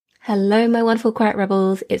Hello, my wonderful Quiet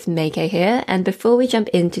Rebels. It's Maykay here. And before we jump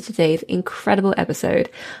into today's incredible episode,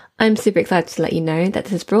 I'm super excited to let you know that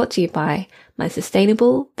this is brought to you by my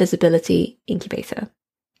Sustainable Visibility Incubator,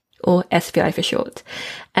 or SVI for short.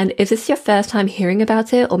 And if this is your first time hearing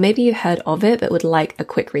about it, or maybe you heard of it but would like a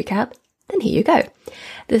quick recap, then here you go.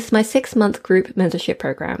 This is my 6-month group mentorship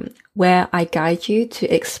program where I guide you to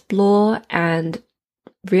explore and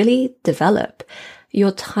really develop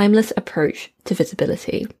your timeless approach to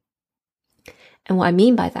visibility. And what I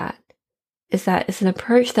mean by that is that it's an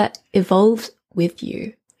approach that evolves with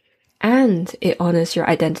you and it honors your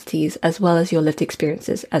identities as well as your lived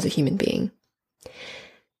experiences as a human being.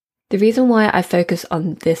 The reason why I focus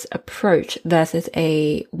on this approach versus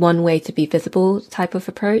a one way to be visible type of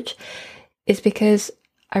approach is because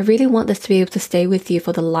I really want this to be able to stay with you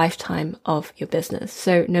for the lifetime of your business.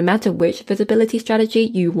 So no matter which visibility strategy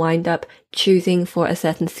you wind up choosing for a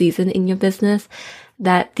certain season in your business,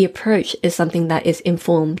 that the approach is something that is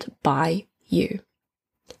informed by you.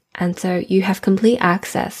 And so you have complete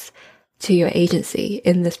access to your agency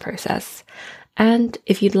in this process. And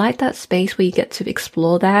if you'd like that space where you get to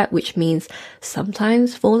explore that, which means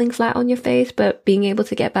sometimes falling flat on your face, but being able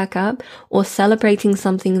to get back up, or celebrating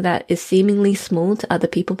something that is seemingly small to other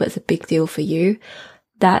people, but it's a big deal for you,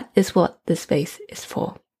 that is what this space is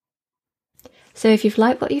for. So if you've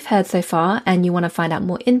liked what you've heard so far and you want to find out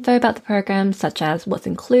more info about the program, such as what's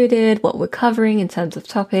included, what we're covering in terms of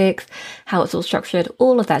topics, how it's all structured,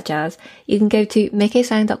 all of that jazz, you can go to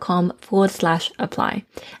maykaysang.com/apply.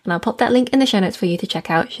 And I'll pop that link in the show notes for you to check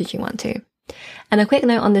out should you want to. And a quick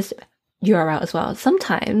note on this URL as well.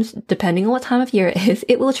 Sometimes, depending on what time of year it is,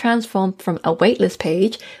 it will transform from a waitlist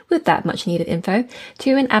page with that much needed info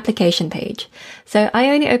to an application page. So I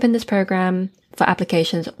only open this program for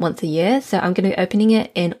applications once a year. So I'm going to be opening it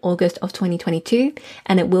in August of 2022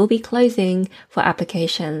 and it will be closing for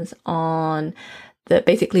applications on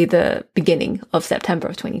basically the beginning of September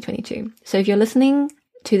of 2022. So if you're listening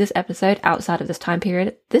to this episode outside of this time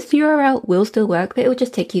period, this URL will still work, but it will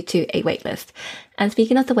just take you to a waitlist. And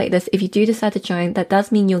speaking of the waitlist, if you do decide to join, that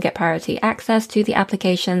does mean you'll get priority access to the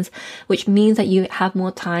applications, which means that you have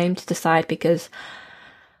more time to decide, because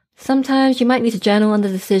sometimes you might need to journal on the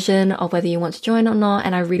decision of whether you want to join or not,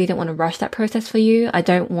 and I really don't want to rush that process for you. I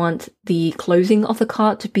don't want the closing of the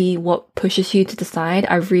cart to be what pushes you to decide.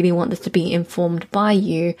 I really want this to be informed by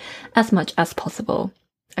you as much as possible.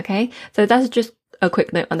 Okay, so that's just a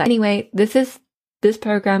quick note on that. Anyway, this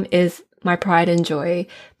program is my pride and joy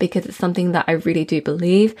because it's something that I really do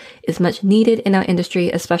believe is much needed in our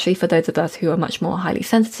industry, especially for those of us who are much more highly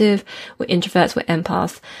sensitive. We're introverts, we're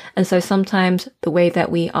empaths. And so sometimes the way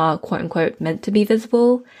that we are quote unquote meant to be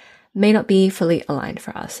visible may not be fully aligned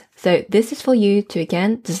for us. So this is for you to,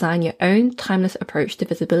 again, design your own timeless approach to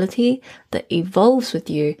visibility that evolves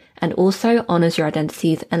with you and also honors your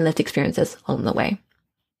identities and lived experiences along the way.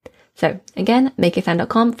 So again,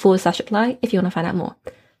 maykaysang.com/apply if you want to find out more.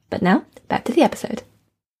 But now, back to the episode.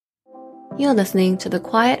 You're listening to the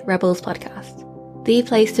Quiet Rebels podcast, the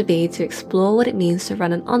place to be to explore what it means to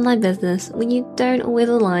run an online business when you don't always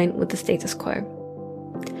align with the status quo.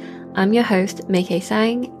 I'm your host, Maykay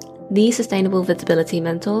Sang, the Sustainable Visibility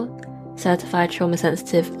Mentor, Certified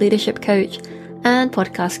Trauma-Sensitive Leadership Coach, and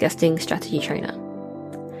podcast guesting strategy trainer.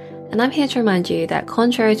 And I'm here to remind you that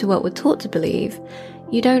contrary to what we're taught to believe,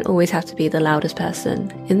 you don't always have to be the loudest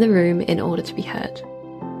person in the room in order to be heard.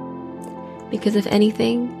 Because if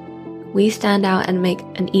anything, we stand out and make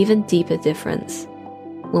an even deeper difference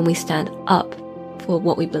when we stand up for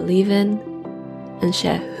what we believe in and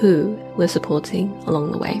share who we're supporting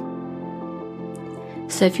along the way.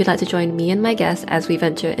 So if you'd like to join me and my guests as we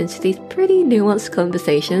venture into these pretty nuanced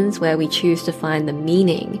conversations where we choose to find the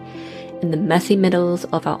meaning in the messy middles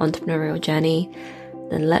of our entrepreneurial journey,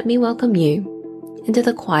 then let me welcome you into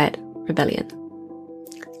the Quiet Rebellion.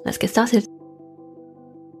 Let's get started.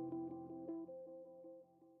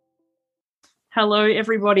 Hello,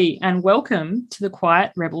 everybody, and welcome to the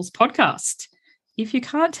Quiet Rebels podcast. If you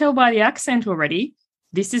can't tell by the accent already,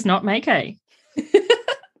 this is not Maykay.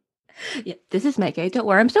 Yeah, this is Maykay. Don't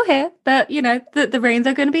worry, I'm still here. But, the reins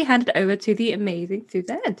are going to be handed over to the amazing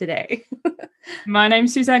Suzanne today. My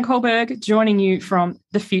name's Suzanne Culberg, joining you from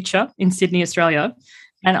the future in Sydney, Australia.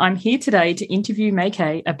 And I'm here today to interview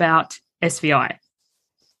Maykay about SVI.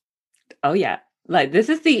 Oh, yeah. Like, this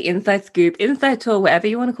is the inside scoop, inside tour, whatever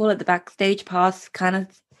you want to call it, the backstage pass kind of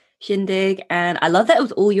shindig. And I love that it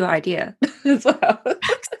was all your idea as well.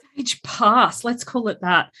 Backstage pass, let's call it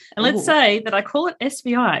that. And let's say that I call it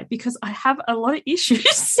SVI because I have a lot of issues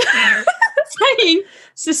saying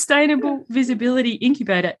Sustainable Visibility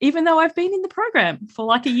Incubator, even though I've been in the program for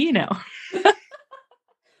like a year now.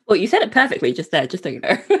 Well, you said it perfectly just there, just so you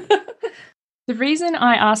know. The reason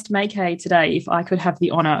I asked May-Kay today if I could have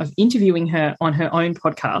the honour of interviewing her on her own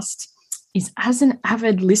podcast is, as an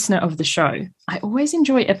avid listener of the show, I always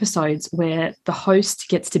enjoy episodes where the host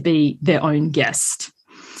gets to be their own guest.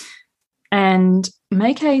 And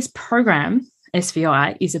May-Kay's program,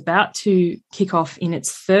 SVI, is about to kick off in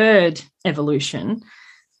its third evolution.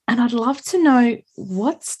 And I'd love to know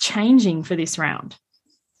what's changing for this round.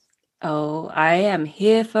 Oh, I am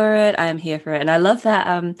here for it. I am here for it. And I love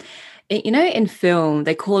that, in film,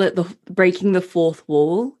 they call it the breaking the fourth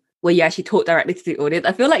wall, where you actually talk directly to the audience.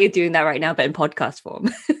 I feel like you're doing that right now, but in podcast form.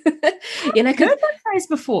 I've heard that phrase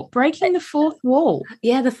before, breaking the fourth wall.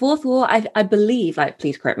 Yeah, the fourth wall, I believe, like,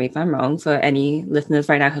 please correct me if I'm wrong, for any listeners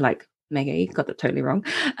right now who like, Maggie, you got that totally wrong.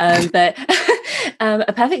 But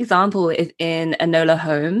a perfect example is in Enola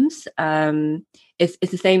Holmes.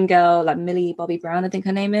 It's the same girl, like Millie Bobby Brown, I think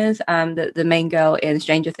her name is, the main girl in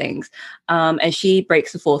Stranger Things. And she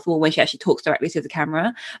breaks the fourth wall when she actually talks directly to the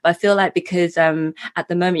camera. But I feel like because at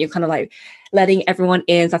the moment you're kind of like letting everyone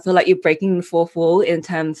in, so I feel like you're breaking the fourth wall in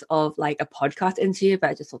terms of like a podcast interview,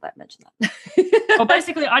 but I just thought I'd mention that. Well,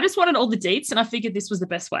 basically, I just wanted all the deets and I figured this was the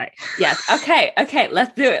best way. Yes. Okay,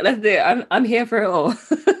 let's do it. I'm here for it all.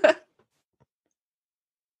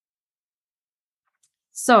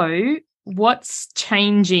 So what's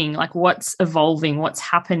changing? Like, what's evolving? What's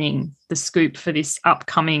happening? The scoop for this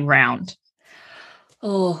upcoming round?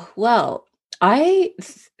 Oh, well,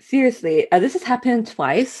 seriously, this has happened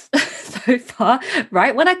twice so far.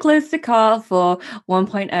 Right when I closed the car for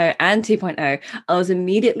 1.0 and 2.0, I was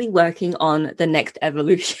immediately working on the next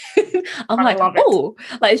evolution. I'm like, oh,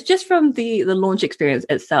 like, it's just from the launch experience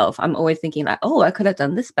itself. I'm always thinking like, oh, I could have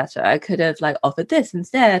done this better. I could have like offered this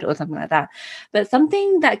instead or something like that. But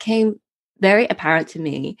something that came very apparent to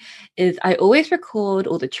me is I always record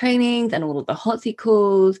all the trainings and all of the hot seat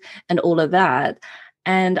calls and all of that.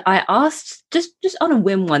 And I asked just on a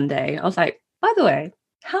whim one day, I was like, by the way,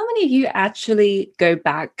 how many of you actually go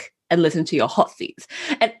back and listen to your hot seats?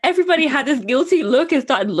 And everybody had this guilty look and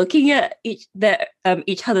started looking at each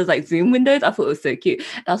other's like Zoom windows. I thought it was so cute.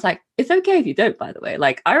 And I was like, it's okay if you don't, by the way.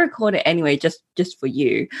 Like, I record it anyway, just for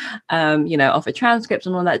you, offer transcripts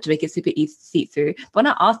and all that to make it super easy to see through. But when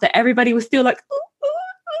I asked that, everybody was still like, ooh,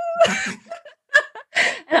 ooh, ooh.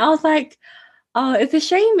 And I was like, oh, it's a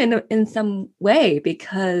shame in some way,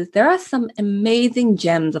 because there are some amazing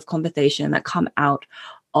gems of conversation that come out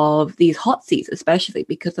of these hot seats, especially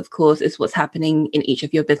because, of course, it's what's happening in each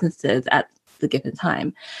of your businesses at the given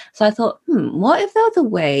time. So I thought, what if there was a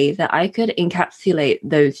way that I could encapsulate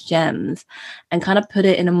those gems and kind of put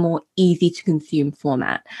it in a more easy to consume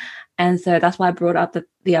format? And so that's why I brought up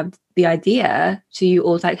the idea to you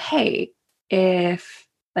all, like, hey, if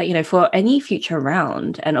for any future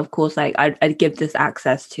round, and of course, like, I'd give this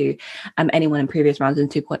access to anyone in previous rounds in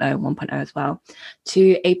 2.0 and 1.0 as well,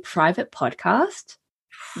 to a private podcast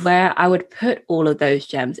where I would put all of those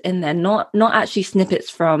gems in there, not actually snippets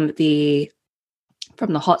from the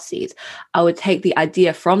hot seat. I would take the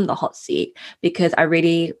idea from the hot seat, because I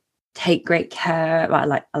really take great care, well,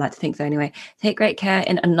 I like to think so anyway, take great care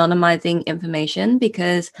in anonymizing information,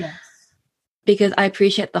 because I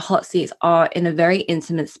appreciate the hot seats are in a very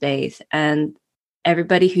intimate space, and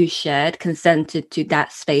everybody who shared consented to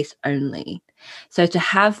that space only. So to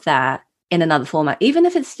have that in another format, even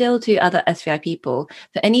if it's still to other SVI people,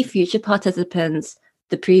 for any future participants,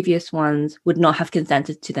 the previous ones would not have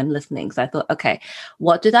consented to them listening. So I thought, okay,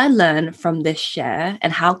 what did I learn from this share,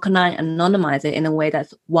 and how can I anonymize it in a way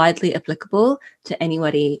that's widely applicable to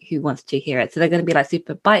anybody who wants to hear it? So they're going to be like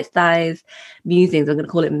super bite-sized musings. I'm going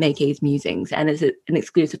to call it May-Kay's Musings, and it's an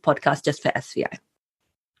exclusive podcast just for SVI.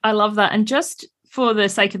 I love that. And just for the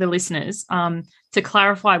sake of the listeners, to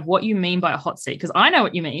clarify what you mean by a hot seat, because I know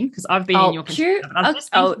what you mean, because I've been in your true.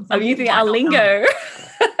 I'm using our lingo.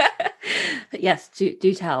 But yes,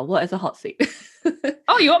 do tell. What is a hot seat?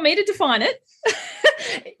 Oh, you want me to define it?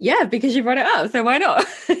 Yeah, because you brought it up, so why not?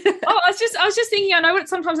 I was just thinking, I know what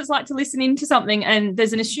sometimes it's like to listen into something and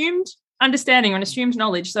there's an assumed understanding or an assumed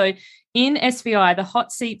knowledge. So in SVI, the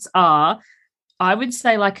hot seats are, I would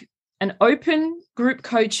say, like an open group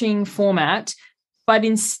coaching format, but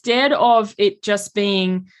instead of it just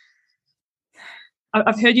being,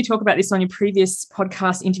 I've heard you talk about this on your previous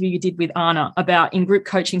podcast interview you did with Anna about in group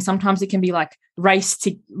coaching, sometimes it can be like race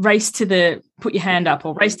to the put your hand up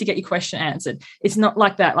or race to get your question answered. It's not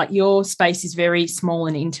like that. Like, your space is very small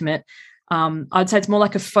and intimate. I'd say it's more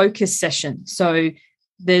like a focus session. So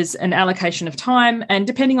there's an allocation of time, and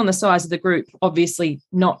depending on the size of the group, obviously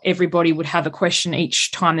not everybody would have a question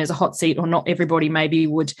each time there's a hot seat, or not everybody maybe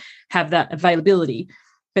would have that availability.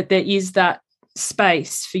 But there is that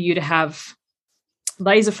space for you to have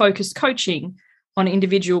laser focused coaching on an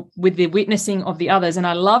individual with the witnessing of the others. And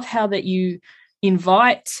I love how that you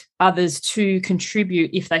invite others to contribute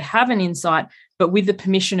if they have an insight, but with the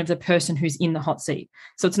permission of the person who's in the hot seat.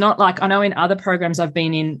 So it's not like, I know in other programs I've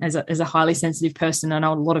been in as a highly sensitive person, I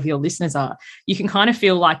know a lot of your listeners are, you can kind of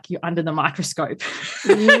feel like you're under the microscope.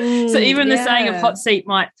 So even the saying of hot seat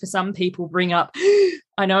might, for some people, bring up,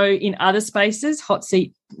 I know in other spaces, hot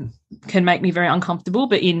seat can make me very uncomfortable,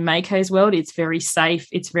 but in Maykay's world, it's very safe.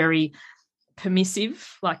 It's very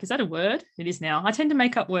permissive. Like, is that a word? It is now. I tend to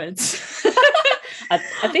make up words. I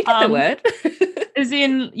think it's a word. As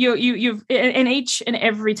in, you've and each and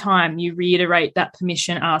every time you reiterate that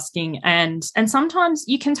permission asking, and sometimes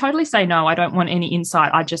you can totally say, no, I don't want any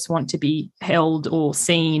insight. I just want to be held or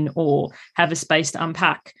seen or have a space to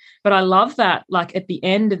unpack. But I love that, like at the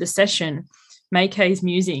end of the session, Maykay's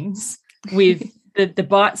musings with the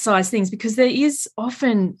bite-sized things, because there is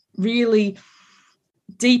often really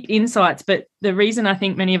deep insights, but the reason I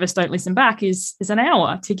think many of us don't listen back is an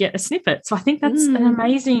hour to get a snippet. So I think that's an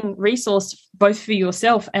amazing resource both for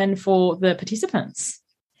yourself and for the participants.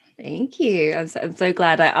 Thank you. I'm so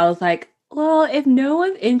glad. I was like, well, if no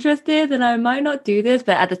one's interested, then I might not do this.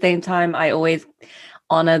 But at the same time, I always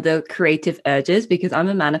honor the creative urges, because I'm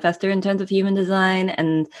a manifester in terms of human design.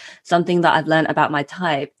 And something that I've learned about my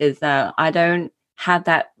type is that I don't have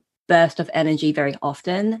that burst of energy very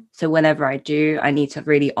often. So whenever I do, I need to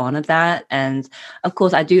really honor that. And of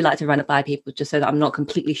course, I do like to run it by people just so that I'm not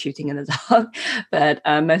completely shooting in the dark. But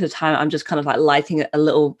most of the time, I'm just kind of like lighting a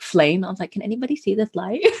little flame. I was like, can anybody see this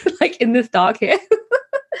light like in this dark here?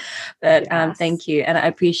 But Yes. Thank you. And I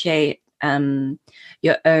appreciate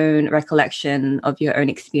your own recollection of your own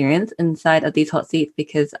experience inside of these hot seats,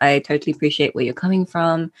 because I totally appreciate where you're coming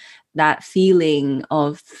from. That feeling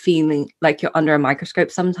like you're under a microscope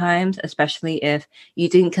sometimes, especially if you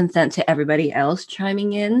didn't consent to everybody else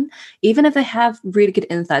chiming in, even if they have really good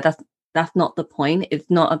insight. That's not the point. It's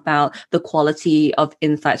not about the quality of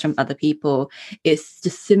insights from other people. It's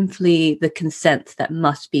just simply the consent that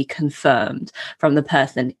must be confirmed from the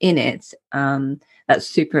person in it. That's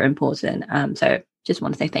super important. So just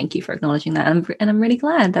want to say thank you for acknowledging that. And I'm really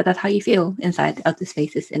glad that that's how you feel inside of the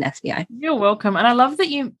spaces in SVI. You're welcome. And I love that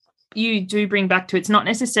you do bring back to, it's not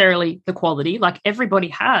necessarily the quality. Like, everybody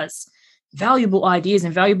has valuable ideas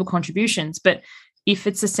and valuable contributions, but if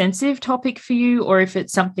it's a sensitive topic for you, or if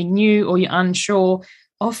it's something new or you're unsure,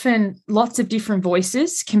 often lots of different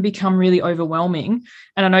voices can become really overwhelming.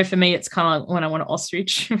 And I know for me, it's kind of when I want to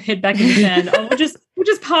ostrich, head back in the sand. We'll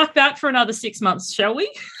just park that for another 6 months, shall we?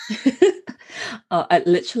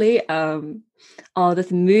 Literally,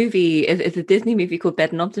 this movie is a Disney movie called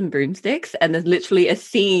Bedknobs and Broomsticks, and there's literally a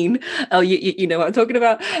scene. You know what I'm talking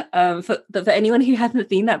about. For anyone who hasn't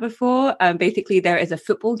seen that before, basically there is a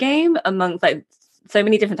football game amongst like so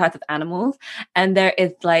many different types of animals, and there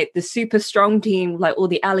is like the super strong team, like all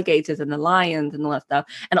the alligators and the lions and all that stuff,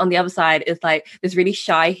 and on the other side is like this really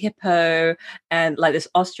shy hippo and like this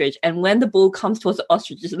ostrich, and when the ball comes towards the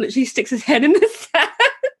ostrich, it just literally sticks his head in the sand.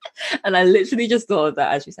 And I literally just thought of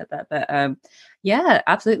that as you said that. But yeah,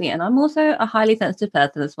 absolutely. And I'm also a highly sensitive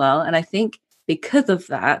person as well, and I think because of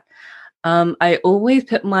that, I always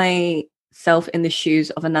put myself in the shoes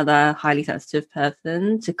of another highly sensitive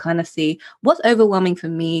person to kind of see what's overwhelming for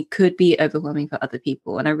me could be overwhelming for other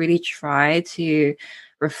people. And I really try to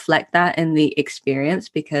reflect that in the experience,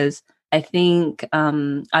 because I think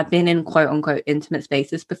I've been in quote unquote intimate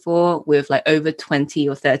spaces before with like over 20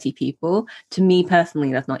 or 30 people. To me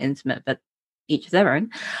personally, that's not intimate, but each is their own.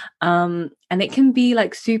 And it can be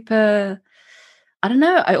like super, I don't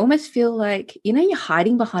know, I almost feel like, you know, you're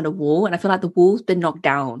hiding behind a wall, and I feel like the wall's been knocked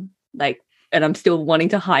down, like, and I'm still wanting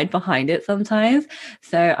to hide behind it sometimes.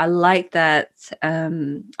 So I like that.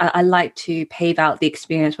 I like to pave out the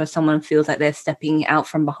experience where someone feels like they're stepping out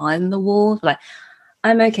from behind the wall. Like,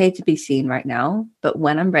 I'm okay to be seen right now, but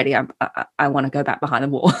when I'm ready, I want to go back behind the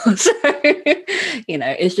wall. So, you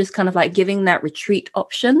know, it's just kind of like giving that retreat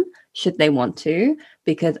option should they want to,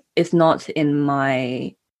 because it's not in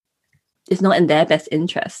their best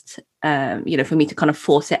interest, you know, for me to kind of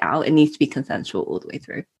force it out. It needs to be consensual all the way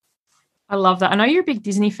through. I love that. I know you're a big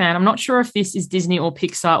Disney fan. I'm not sure if this is Disney or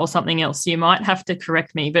Pixar or something else, so you might have to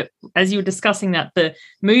correct me. But as you were discussing that, the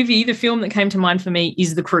film that came to mind for me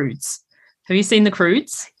is The Croods. Have you seen The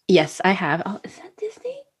Croods? Yes, I have. Oh, is that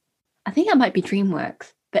Disney? I think that might be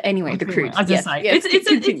DreamWorks. But anyway, The Croods. I was just saying,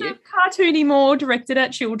 it's a cartoony, more directed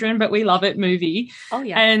at children, but we love it movie. Oh,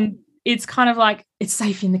 yeah. And it's kind of like, it's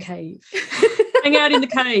safe in the cave. hang out in the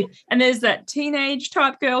cave. And there's that teenage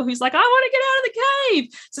type girl who's like, I want to get out of the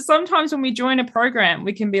cave. So sometimes when we join a program,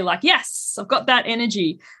 we can be like, yes, I've got that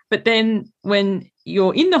energy. But then when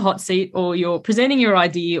you're in the hot seat or you're presenting your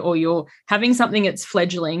idea or you're having something that's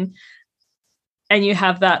fledgling and you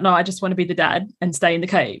have that, no, I just want to be the dad and stay in the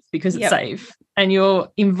cave because it's safe. And you're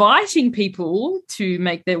inviting people to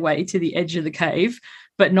make their way to the edge of the cave,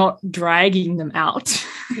 but not dragging them out.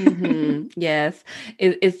 Yes.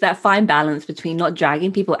 It's that fine balance between not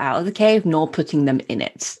dragging people out of the cave nor putting them in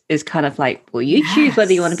it. Is kind of like, well, you choose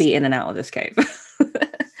whether you want to be in and out of this cave.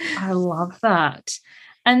 I love that.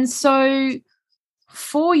 And so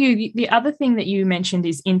for you, the other thing that you mentioned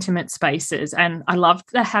is intimate spaces. And I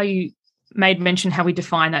loved how you made mention how we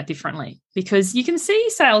define that differently, because you can see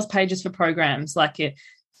sales pages for programs like an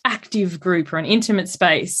active group or an intimate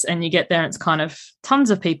space, and you get there and it's kind of tons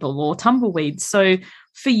of people or tumbleweeds. So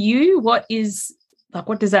for you, what does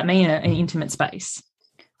that mean, an intimate space?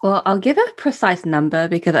 Well, I'll give a precise number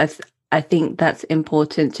because I think that's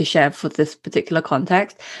important to share for this particular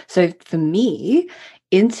context. So for me,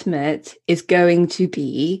 intimate is going to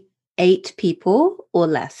be 8 people or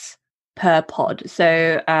less per pod.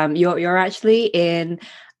 So you're actually in,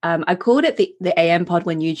 I called it the AM pod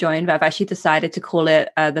when you joined, but I've actually decided to call it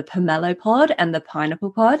the pomelo pod and the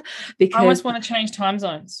pineapple pod, because I almost want to change time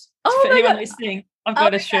zones. Oh, for anyone listening, I've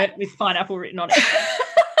got a shirt with pineapple written on it.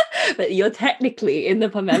 But you're technically in the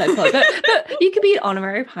pomelo pod, but you could be an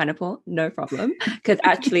honorary pineapple, no problem. Because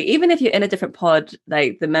actually, even if you're in a different pod,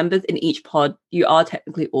 like the members in each pod, you are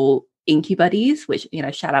technically all Incubuddies, which,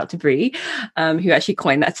 shout out to Brie, who actually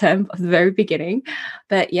coined that term at the very beginning.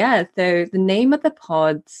 But yeah, so the name of the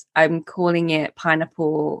pods, I'm calling it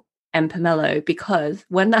Pineapple and Pomelo, because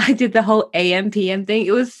when I did the whole AM PM thing,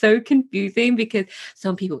 it was so confusing because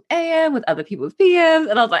some people AM with other people's PMs,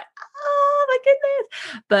 and I was like, oh my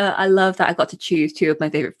goodness. But I love that I got to choose 2 of my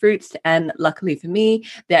favorite fruits, and luckily for me,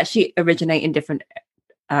 they actually originate in different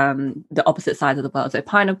the opposite sides of the world. So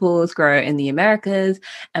pineapples grow in the Americas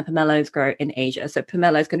and pomelos grow in Asia. So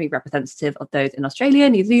pomelo is going to be representative of those in Australia,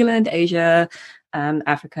 New Zealand, Asia,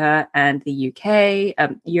 Africa, and the UK,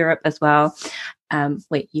 Europe as well.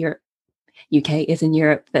 Europe, UK is in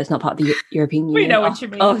Europe, but it's not part of the European Union. We know what you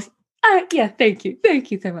mean. Yeah, thank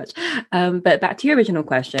you so much. But back to your original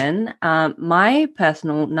question, my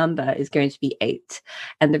personal number is going to be 8,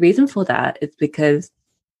 and the reason for that is because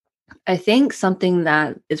I think something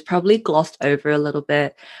that is probably glossed over a little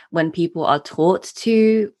bit when people are taught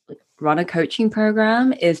to run a coaching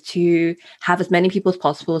program is to have as many people as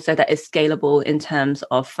possible so that it's scalable in terms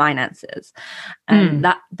of finances. And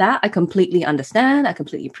that I completely understand. I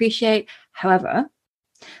completely appreciate. However,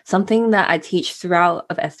 something that I teach throughout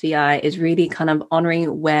of SVI is really kind of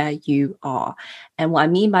honoring where you are. And what I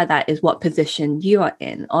mean by that is what position you are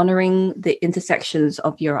in, honoring the intersections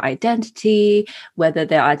of your identity, whether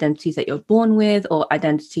they're identities that you're born with or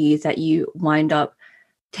identities that you wind up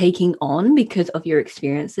taking on because of your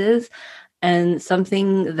experiences. And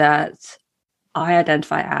something that I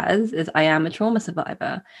identify as is I am a trauma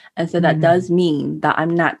survivor. And so that does mean that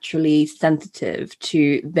I'm naturally sensitive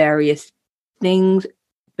to various things,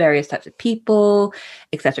 various types of people,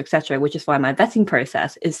 etc., which is why my vetting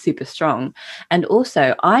process is super strong. And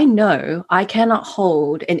also, I know I cannot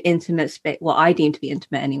hold an intimate space, what I deem to be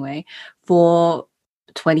intimate anyway, for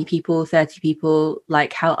 20 people, 30 people,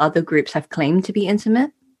 like how other groups have claimed to be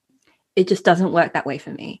intimate. It just doesn't work that way for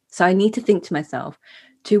me. So I need to think to myself,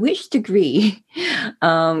 to which degree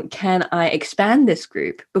can I expand this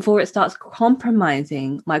group before it starts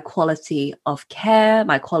compromising my quality of care,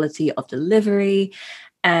 my quality of delivery?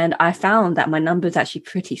 And I found that my number is actually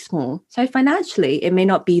pretty small. So financially, it may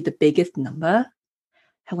not be the biggest number.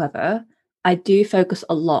 However, I do focus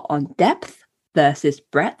a lot on depth versus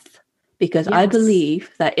breadth, because I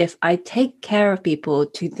believe that if I take care of people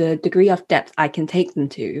to the degree of depth I can take them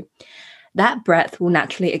to, that breadth will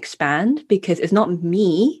naturally expand, because it's not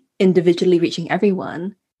me individually reaching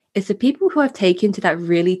everyone. It's the people who have taken to that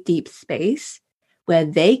really deep space where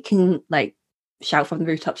they can like shout from the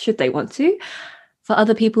rooftops should they want to, for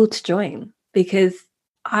other people to join. Because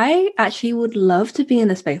I actually would love to be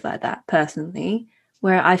in a space like that personally,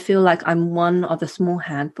 where I feel like I'm one of a small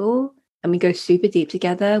handful and we go super deep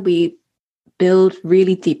together. We build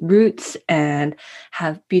really deep roots and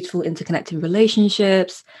have beautiful interconnected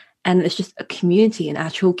relationships. And it's just a community, an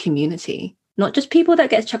actual community, not just people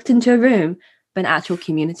that get chucked into a room, but an actual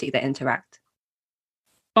community that interact.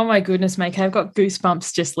 Oh my goodness, Make, I've got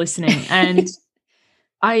goosebumps just listening. And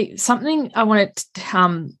something I wanted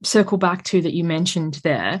to circle back to that you mentioned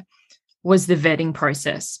there was the vetting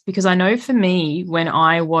process. Because I know for me, when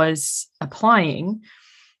I was applying,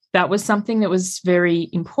 that was something that was very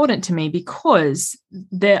important to me, because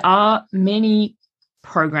there are many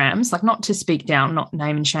programs, like, not to speak down, not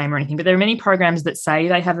name and shame or anything, but there are many programs that say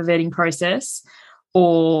they have a vetting process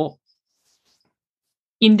or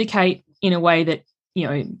indicate in a way that, you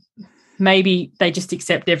know, maybe they just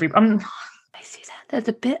accept every. Hey, Suzanne, there's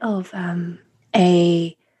a bit of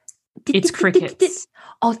a. It's crickets.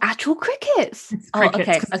 Oh, actual crickets. It's Oh,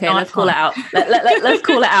 crickets, okay. Let's call it out. Let's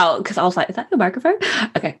call it out, because I was like, is that your microphone?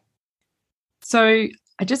 Okay. So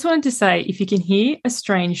I just wanted to say, if you can hear a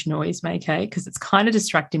strange noise, May-Kay, because it's kind of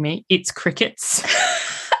distracting me, it's crickets.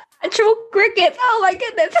 Actual crickets. Oh my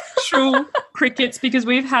goodness. Actual crickets, because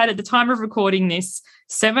we've had, at the time of recording this,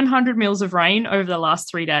 700 mils of rain over the last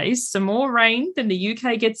 3 days. So more rain than the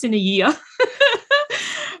UK gets in a year.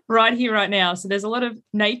 Right here, right now. So there's a lot of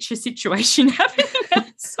nature situation happening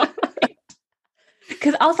outside.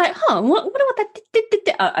 Because I was like, what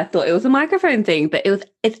that? I thought it was a microphone thing, but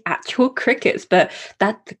it's actual crickets. But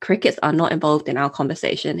the crickets are not involved in our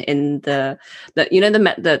conversation in the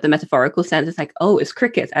metaphorical sense. It's like, oh, it's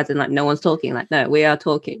crickets, as in like no one's talking. Like, no, we are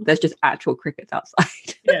talking. There's just actual crickets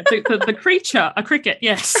outside. Yeah, the creature, a cricket,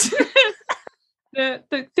 yes.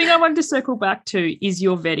 The thing I wanted to circle back to is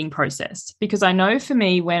your vetting process, because I know for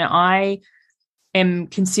me, when I am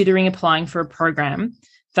considering applying for a program,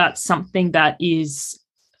 that's something that is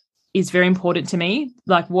very important to me.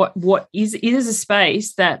 Like, what is a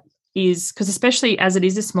space that is, because especially as it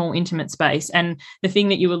is a small, intimate space, and the thing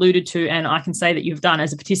that you alluded to, and I can say that you've done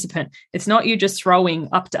as a participant, it's not you just throwing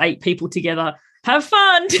up to 8 people together, have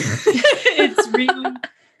fun. It's really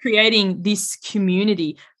creating this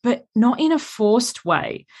community, but not in a forced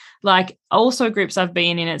way. Like, also groups I've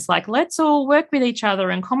been in, it's like, let's all work with each other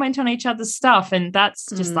and comment on each other's stuff. And that's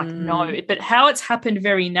just like, no, but how it's happened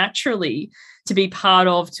very naturally to be part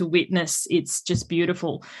of, to witness, it's just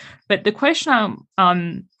beautiful. But the question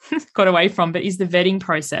I got away from, but is the vetting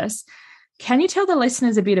process. Can you tell the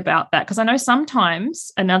listeners a bit about that? Because I know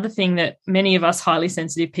sometimes another thing that many of us highly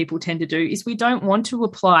sensitive people tend to do is we don't want to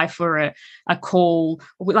apply for a call.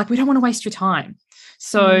 Like, we don't want to waste your time.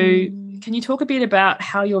 So can you talk a bit about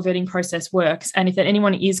how your vetting process works? And if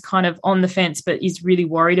anyone is kind of on the fence but is really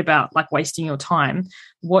worried about like wasting your time,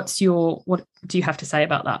 what do you have to say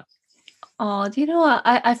about that? Oh, do you know what?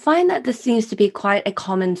 I find that this seems to be quite a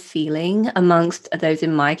common feeling amongst those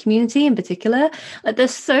in my community in particular. Like, they're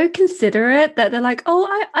so considerate that they're like, oh,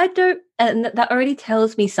 I don't, and that already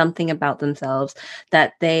tells me something about themselves,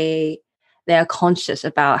 that they are conscious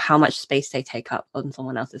about how much space they take up on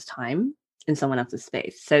someone else's time in someone else's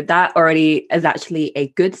space. So that already is actually a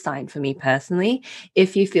good sign for me personally.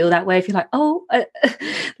 If you feel that way, if you're like, oh,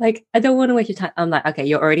 like, I don't want to waste your time, I'm like, okay,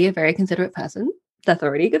 you're already a very considerate person. That's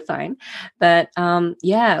already a good sign. But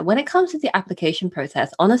when it comes to the application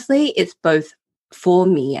process, honestly, it's both for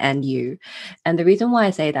me and you. And the reason why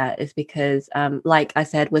I say that is because, like I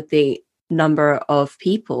said, with the number of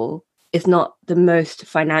people, it's not the most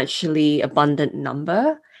financially abundant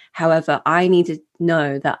number. However, I need to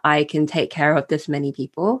know that I can take care of this many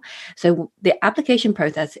people. So the application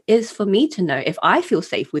process is for me to know if I feel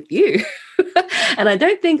safe with you. And I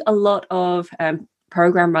don't think a lot of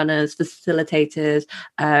program runners, facilitators,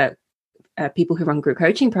 people who run group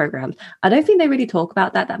coaching programs, I don't think they really talk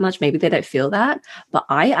about that much. Maybe they don't feel that, but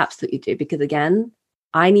I absolutely do, because again,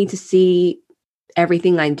 I need to see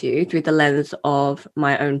everything I do through the lens of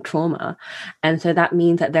my own trauma. And so that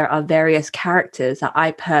means that there are various characters that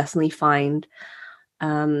I personally find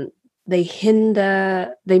they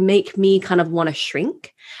make me kind of want to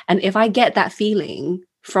shrink. And if I get that feeling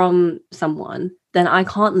from someone, then I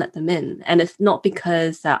can't let them in. And it's not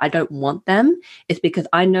because I don't want them. It's because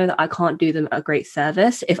I know that I can't do them a great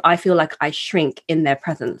service if I feel like I shrink in their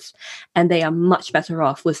presence. And they are much better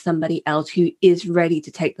off with somebody else who is ready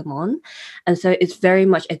to take them on. And so it's very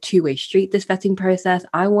much a two-way street, this vetting process.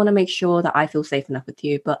 I want to make sure that I feel safe enough with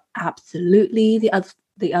you, but absolutely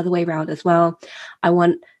the other way around as well. I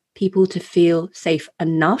want people to feel safe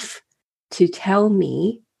enough to tell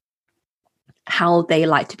me how they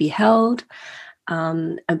like to be held.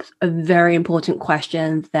 A very important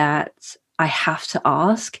question that I have to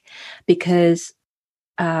ask, because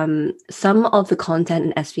some of the content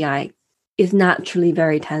in SVI is naturally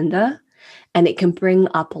very tender and it can bring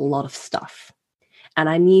up a lot of stuff. And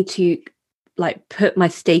I need to like put my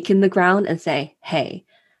stake in the ground and say, hey,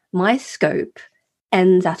 my scope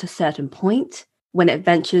ends at a certain point when it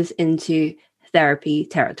ventures into therapy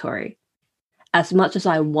territory. As much as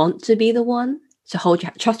I want to be the one to hold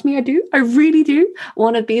your, trust me, I do. I really do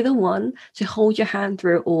want to be the one to hold your hand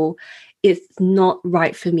through it all. It's not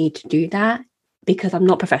right for me to do that because I'm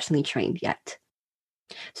not professionally trained yet.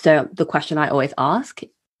 So the question I always ask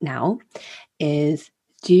now is,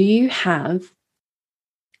 do you have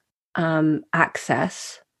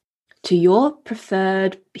access to your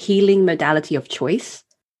preferred healing modality of choice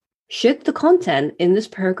should the content in this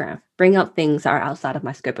program bring up things that are outside of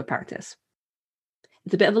my scope of practice?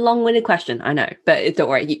 It's a bit of a long-winded question, I know, but don't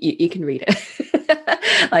worry, you can read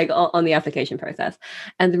it like on the application process.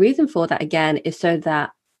 And the reason for that, again, is so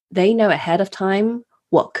that they know ahead of time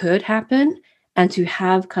what could happen, and to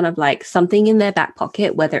have kind of like something in their back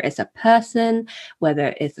pocket, whether it's a person,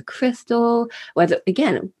 whether it's a crystal, whether,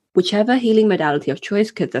 again, whichever healing modality of choice,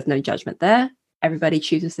 because there's no judgment there. Everybody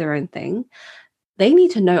chooses their own thing. They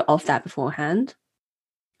need to know of that beforehand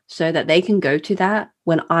so that they can go to that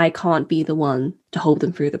when I can't be the one to hold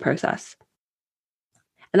them through the process.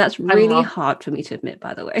 And that's really hard for me to admit,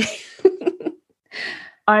 by the way.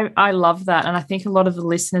 I love that. And I think a lot of the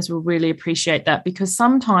listeners will really appreciate that, because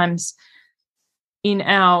sometimes in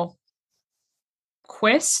our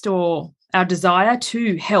quest or our desire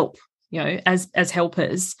to help, as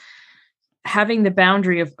helpers, having the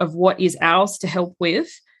boundary of what is ours to help with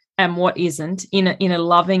and what isn't in a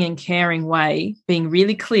loving and caring way, being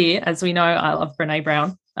really clear. As we know, I love Brene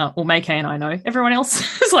Brown, or May Kay and I know. Everyone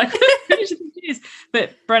else is like,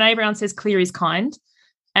 but Brene Brown says clear is kind.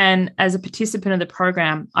 And as a participant of the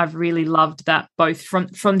program, I've really loved that, both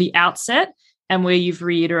from the outset and where you've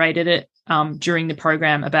reiterated it during the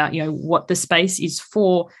program about, what the space is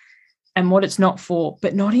for and what it's not for,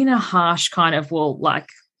 but not in a harsh kind of, well, like,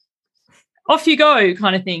 off you go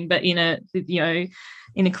kind of thing, but in a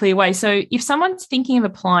clear way. So if someone's thinking of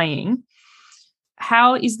applying,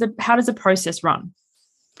 how does the process run?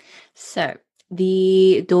 So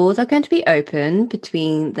the doors are going to be open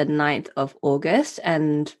between the 9th of August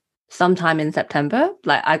and sometime in September.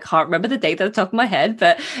 Like, I can't remember the date at the top of my head,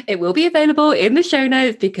 but it will be available in the show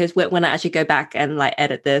notes, because when I actually go back and like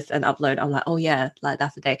edit this and upload, I'm like, oh yeah, like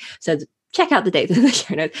that's the day. So check out the dates in the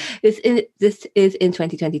show notes. This is in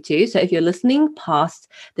 2022. So if you're listening past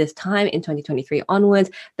this time in 2023 onwards,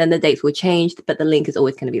 then the dates will change, but the link is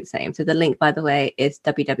always going to be the same. So the link, by the way, is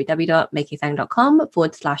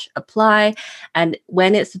www.makeithang.com/apply. And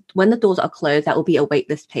when the doors are closed, that will be a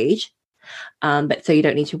waitlist page. But so you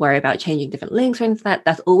don't need to worry about changing different links or anything like that.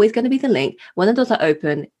 That's always going to be the link. When the doors are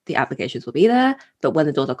open, the applications will be there. But when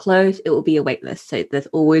the doors are closed, it will be a wait list. So there's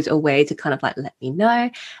always a way to kind of like let me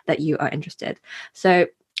know that you are interested. So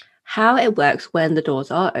how it works when the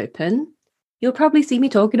doors are open, you'll probably see me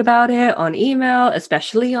talking about it on email,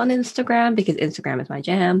 especially on Instagram, because Instagram is my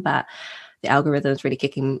jam, but the algorithm is really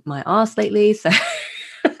kicking my ass lately. So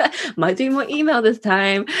might do more email this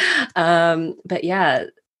time. But yeah,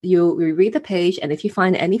 you read the page, and if you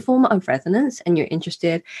find any form of resonance and you're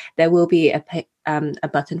interested, there will be a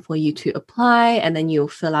button for you to apply, and then you'll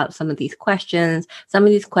fill out some of these questions. Some of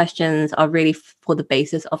these questions are really for the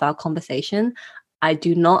basis of our conversation. I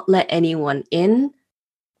do not let anyone in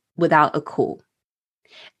without a call.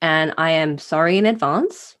 And I am sorry in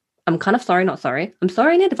advance. I'm kind of sorry, not sorry. I'm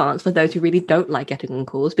sorry in advance for those who really don't like getting on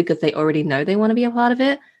calls because they already know they want to be a part of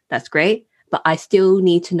it. That's great. But I still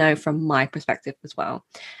need to know from my perspective as well.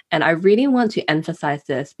 And I really want to emphasize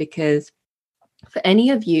this, because for any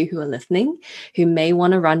of you who are listening, who may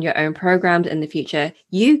want to run your own programs in the future,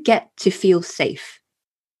 you get to feel safe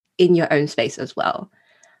in your own space as well.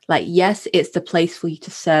 Like, yes, it's the place for you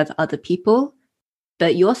to serve other people,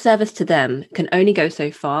 but your service to them can only go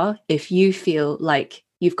so far if you feel like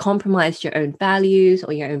you've compromised your own values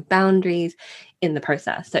or your own boundaries in the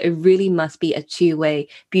process. So it really must be a two-way,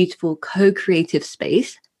 beautiful, co-creative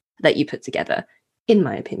space that you put together, in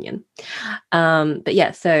my opinion. But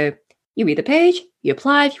yeah, so you read the page, you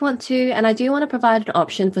apply if you want to, and I do want to provide an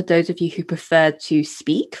option for those of you who prefer to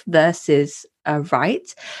speak versus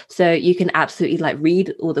write. So you can absolutely like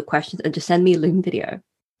read all the questions and just send me a Loom video.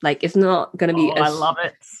 Like, it's not going to be I love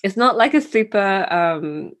it. It's not like a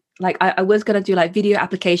super like I was going to do like video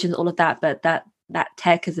applications, all of that, but that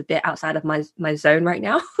tech is a bit outside of my zone right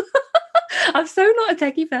now. I'm so not a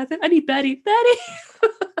techie person. I need Betty.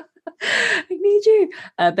 I need you.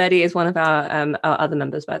 Betty is one of our other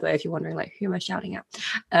members, by the way, if you're wondering like, who am I shouting at?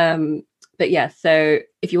 But yeah, so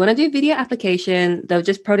if you want to do video application, there'll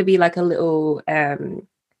just probably be like a little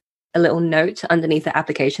note underneath the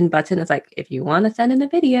application button. It's like, if you want to send in a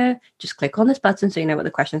video, just click on this button so you know what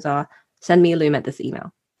the questions are. Send me a Loom at this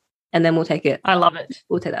email. And then we'll take it. I love it.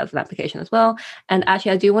 We'll take that as an application as well. And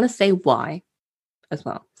actually, I do want to say why as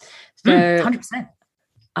well. So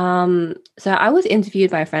 100%. So I was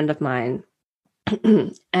interviewed by a friend of mine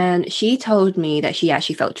And she told me that she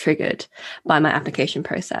actually felt triggered by my application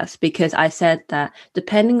process because I said that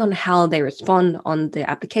depending on how they respond on the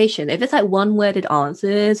application, if it's like one-worded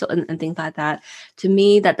answers and things like that, to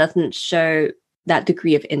me, that doesn't show that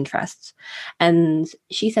degree of interest. And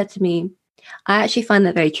she said to me, I actually find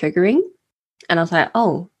that very triggering. And I was like,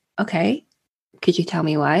 oh, okay. Could you tell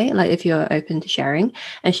me why? Like, if you're open to sharing.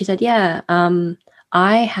 And she said, yeah,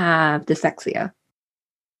 I have dyslexia.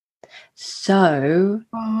 So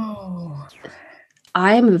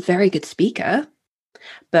I am a very good speaker,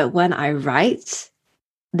 but when I write,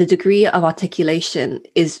 the degree of articulation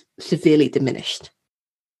is severely diminished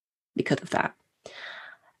because of that.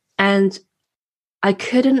 And I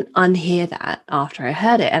couldn't unhear that after I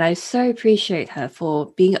heard it. And I so appreciate her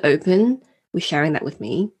for being open with sharing that with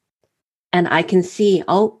me. And I can see,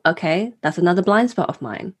 oh, okay, that's another blind spot of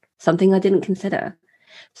mine, something I didn't consider.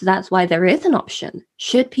 So that's why there is an option.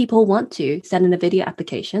 Should people want to send in a video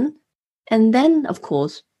application? And then, of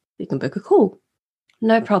course, we can book a call.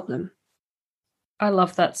 No problem. I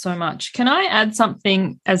love that so much. Can I add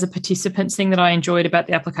something as a participant thing that I enjoyed about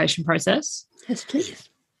the application process? Yes, please.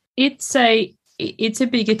 It's a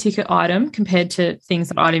bigger ticket item compared to things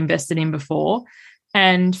that I'd invested in before.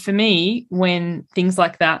 And for me, when things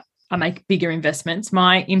like that, I make bigger investments,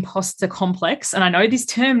 my imposter complex, and I know this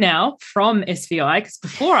term now from SVI, because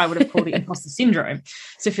before I would have called it imposter syndrome.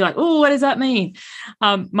 So if you're like, oh, what does that mean?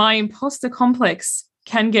 My imposter complex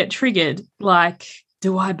can get triggered, like,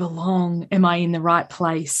 do I belong? Am I in the right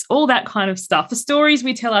place? All that kind of stuff. The stories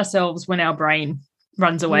we tell ourselves when our brain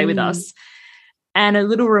runs away with us. And a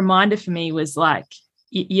little reminder for me was like,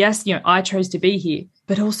 yes, I chose to be here,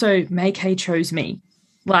 but also May-Kay chose me.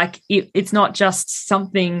 Like it's not just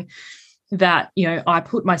something that, I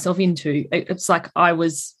put myself into. It's like I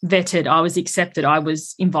was vetted, I was accepted, I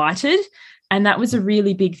was invited. And that was a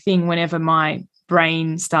really big thing whenever my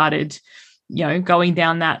brain started, going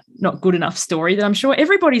down that not good enough story that I'm sure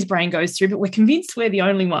everybody's brain goes through, but we're convinced we're the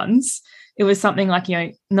only ones. It was something like,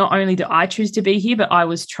 not only did I choose to be here, but I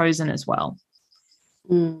was chosen as well.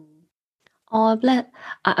 Oh,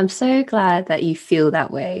 I'm so glad that you feel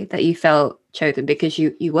that way, that you felt chosen, because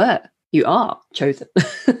you are chosen.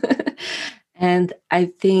 And I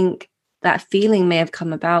think that feeling may have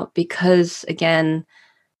come about because, again,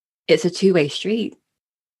 it's a two-way street.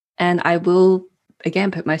 And I will,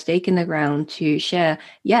 again, put my stake in the ground to share,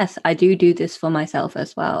 yes, I do this for myself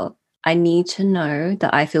as well. I need to know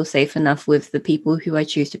that I feel safe enough with the people who I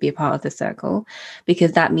choose to be a part of the circle,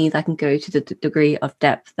 because that means I can go to the degree of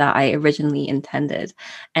depth that I originally intended.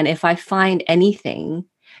 And if I find anything,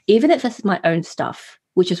 even if it's my own stuff,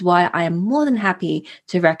 which is why I am more than happy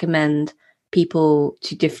to recommend people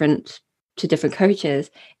to different coaches,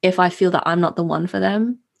 if I feel that I'm not the one for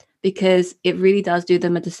them, because it really does do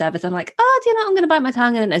them a disservice. I'm like, oh, do you know, I'm going to bite my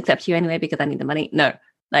tongue and accept you anyway because I need the money. No,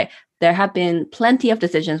 like there have been plenty of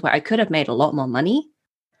decisions where I could have made a lot more money.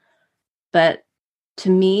 But to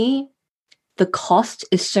me, the cost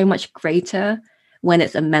is so much greater when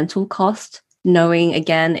it's a mental cost, knowing,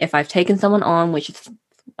 again, if I've taken someone on, which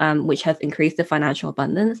has increased the financial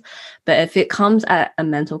abundance, but if it comes at a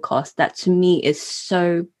mental cost, that to me is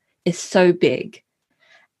so big.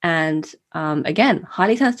 And again,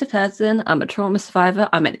 highly sensitive person. I'm a trauma survivor.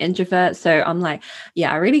 I'm an introvert. So I'm like,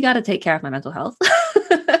 yeah, I really got to take care of my mental health.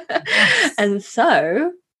 Yes. And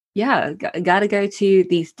so, yeah, got to go to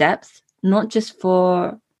these depths, not just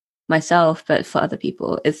for myself, but for other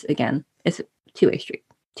people. It's a two-way street.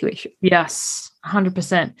 Yes,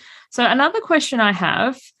 100%. So another question I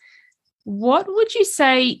have, what would you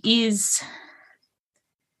say is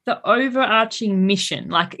the overarching mission?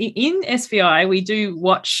 Like in SVI, we do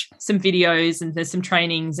watch some videos and there's some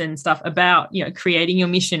trainings and stuff about, creating your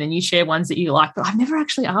mission, and you share ones that you like, but I've never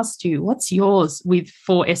actually asked you, what's yours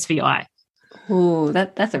for SVI? Oh,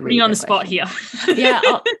 that's a really good on the spot here. Yeah,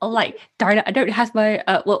 I'll like, darn it, I don't have my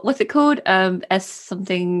what's it called? S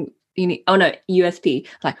something. Oh no, USP.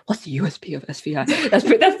 Like, what's the USP of SVI?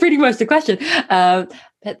 That's pretty much the question. But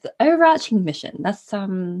the overarching mission. That's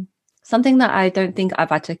something that I don't think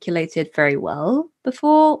I've articulated very well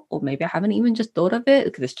before, or maybe I haven't even just thought of it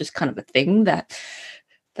because it's just kind of a thing that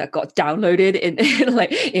got downloaded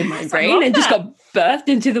in my brain and just got birthed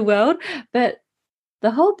into the world. But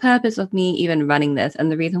the whole purpose of me even running this,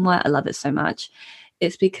 and the reason why I love it so much,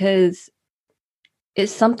 is because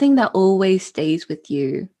it's something that always stays with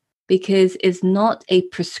you, because it's not a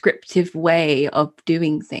prescriptive way of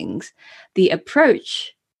doing things. The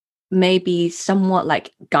approach may be somewhat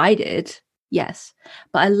like guided, yes,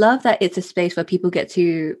 but I love that it's a space where people get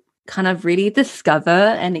to kind of really discover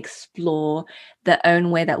and explore their own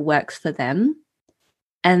way that works for them.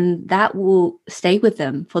 And that will stay with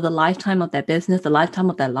them for the lifetime of their business, the lifetime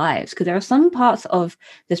of their lives. Because there are some parts of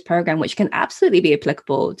this program which can absolutely be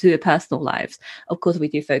applicable to their personal lives. Of course, we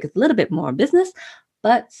do focus a little bit more on business,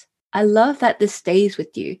 but I love that this stays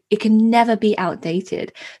with you. It can never be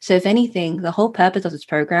outdated. So if anything, the whole purpose of this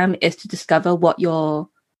program is to discover what your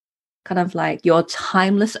kind of like your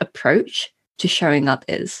timeless approach to showing up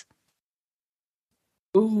is.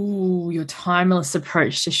 Ooh, your timeless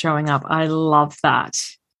approach to showing up. I love that.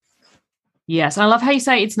 Yes. I love how you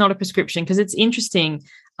say it's not a prescription, because it's interesting.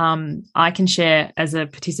 I can share as a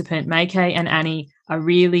participant, Maykay and Annie are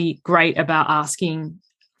really great about asking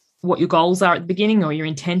what your goals are at the beginning, or your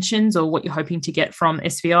intentions, or what you're hoping to get from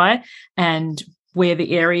SVI, and where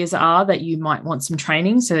the areas are that you might want some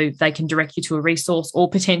training, so they can direct you to a resource, or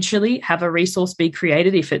potentially have a resource be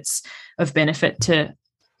created if it's of benefit to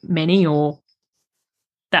many, or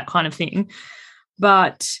that kind of thing.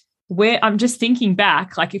 But where I'm just thinking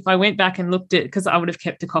back, like if I went back and looked at, because I would have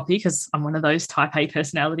kept a copy because I'm one of those type A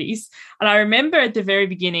personalities. And I remember at the very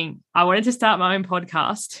beginning, I wanted to start my own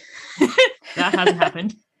podcast. That hasn't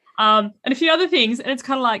happened. And a few other things. And it's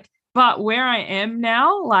kind of like, but where I am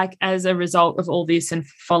now, like as a result of all this and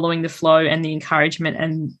following the flow and the encouragement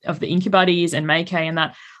and of the Incubators and Maykay and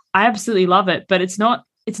that, I absolutely love it. But it's not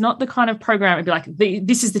the kind of program it'd be like,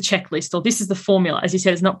 this is the checklist or this is the formula. As you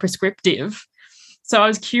said, it's not prescriptive. So I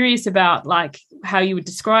was curious about like how you would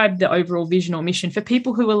describe the overall vision or mission for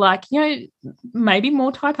people who are like, you know, maybe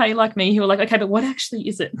more type A like me, who are like, okay, but what actually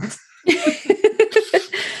is it?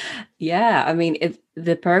 Yeah, I mean,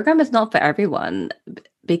 the program is not for everyone,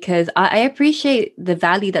 because I appreciate the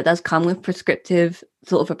value that does come with prescriptive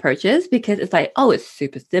sort of approaches, because it's like, oh, it's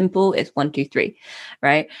super simple. It's 1, 2, 3,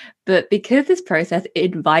 right? But because this process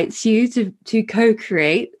invites you to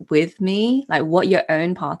co-create with me, like what your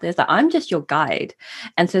own path is, like I'm just your guide.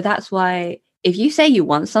 And so that's why if you say you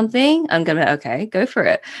want something, I'm going to be like, okay, go for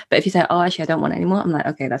it. But if you say, oh, actually, I don't want it anymore, I'm like,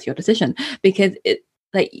 okay, that's your decision. Because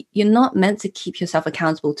like you're not meant to keep yourself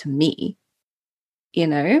accountable to me, you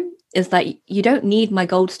know? It's like you don't need my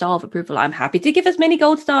gold star of approval. I'm happy to give as many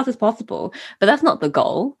gold stars as possible, but that's not the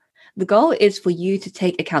goal. The goal is for you to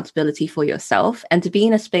take accountability for yourself and to be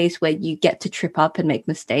in a space where you get to trip up and make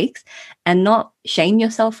mistakes and not shame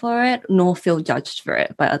yourself for it, nor feel judged for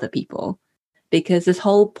it by other people. Because this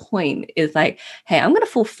whole point is like, hey, I'm going to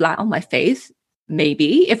fall flat on my face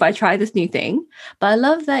maybe if I try this new thing. But I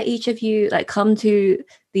love that each of you like come to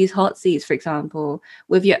these hot seats, for example,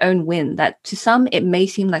 with your own win, that to some it may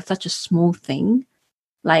seem like such a small thing,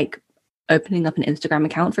 like opening up an Instagram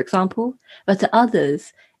account, for example. But to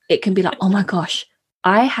others, it can be like, oh my gosh,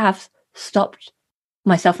 I have stopped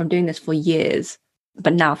myself from doing this for years,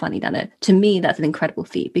 but now I've finally done it. To me, that's an incredible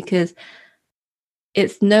feat, because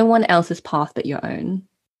it's no one else's path but your own.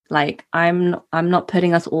 Like I'm not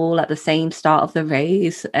putting us all at the same start of the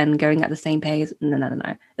race and going at the same pace. No.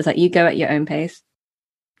 It's like you go at your own pace,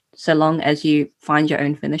 so long as you find your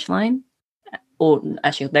own finish line. Or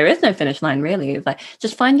actually, there is no finish line really. It's like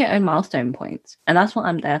just find your own milestone points, and that's what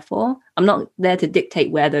I'm there for. I'm not there to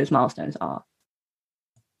dictate where those milestones are.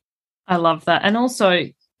 I love that, and also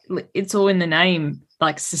it's all in the name,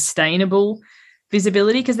 like sustainable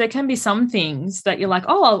visibility, because there can be some things that you're like,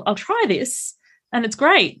 oh, I'll try this. And it's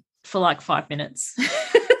great for like 5 minutes.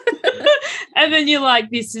 And then you're like,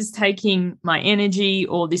 this is taking my energy,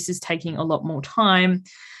 or this is taking a lot more time.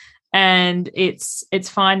 And it's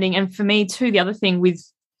finding, and for me too, the other thing with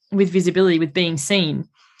visibility, with being seen,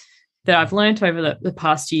 that I've learned over the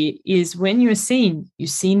past year is when you're seen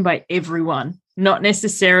by everyone, not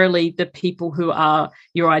necessarily the people who are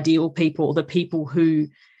your ideal people or the people who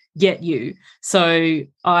get you. So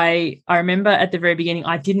I remember at the very beginning,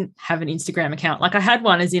 I didn't have an Instagram account. Like I had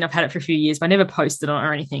one, as in I've had it for a few years, but I never posted on it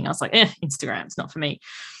or anything. I was like, Instagram, it's not for me.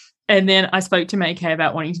 And then I spoke to Maykay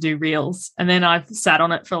about wanting to do reels. And then I've sat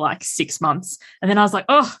on it for like 6 months. And then I was like,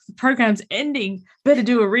 oh, the program's ending. Better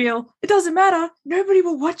do a reel. It doesn't matter. Nobody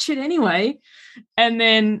will watch it anyway. And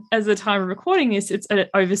then as the time of recording this, it's at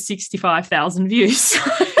over 65,000 views.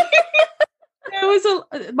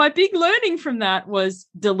 My big learning from that was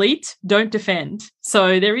delete, don't defend.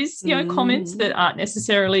 So there is, comments that aren't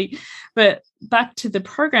necessarily, but back to the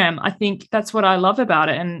program, I think that's what I love about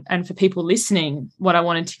it. And for people listening, what I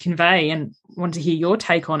wanted to convey and want to hear your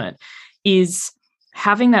take on it is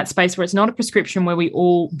having that space where it's not a prescription where we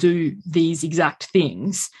all do these exact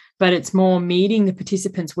things, but it's more meeting the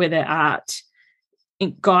participants where they're at,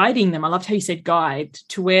 guiding them. I loved how you said guide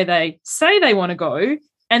to where they say they want to go,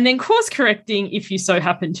 and then course correcting if you so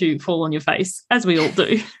happen to fall on your face, as we all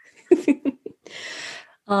do.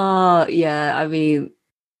 Oh, yeah. I mean,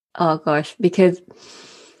 oh gosh, because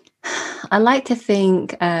I like to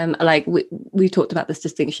think, like we talked about this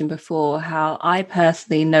distinction before, how I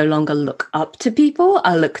personally no longer look up to people.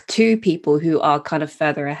 I look to people who are kind of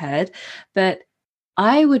further ahead. But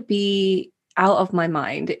I would be out of my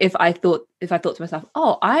mind if I thought to myself,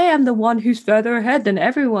 oh, I am the one who's further ahead than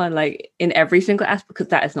everyone, like in every single aspect, because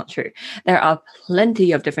that is not true. There are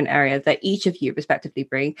plenty of different areas that each of you respectively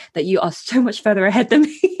bring that you are so much further ahead than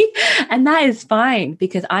me. And that is fine,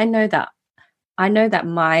 because I know that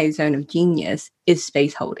my zone of genius is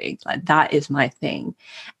space holding. Like that is my thing.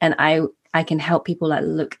 And I can help people like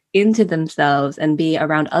look into themselves and be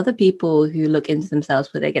around other people who look into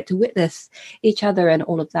themselves, where they get to witness each other and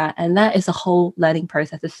all of that. And that is a whole learning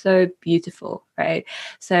process. It's so beautiful, right?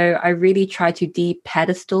 So I really try to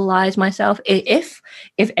de-pedestalize myself. If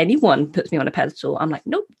anyone puts me on a pedestal, I'm like,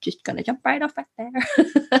 nope, just gonna jump right off right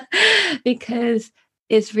there. Because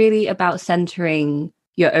it's really about centering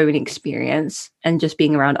your own experience and just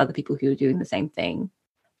being around other people who are doing the same thing.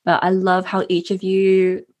 But I love how each of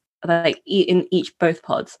you, like in both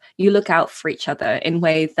pods, you look out for each other in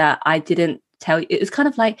ways that I didn't tell you. It was kind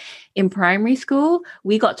of like in primary school,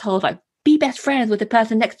 we got told like, be best friends with the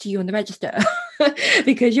person next to you on the register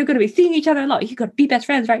because you're going to be seeing each other a lot. You've got to be best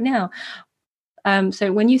friends right now.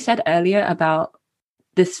 So when you said earlier about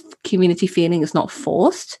this community feeling is not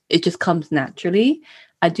forced, it just comes naturally.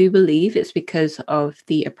 I do believe it's because of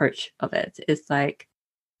the approach of it. It's like,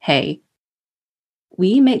 hey,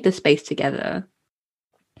 we make this space together.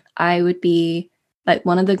 I would be like,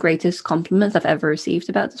 one of the greatest compliments I've ever received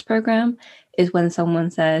about this program is when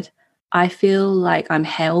someone said, I feel like I'm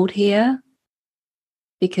held here,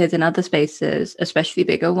 because in other spaces, especially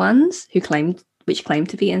bigger ones which claim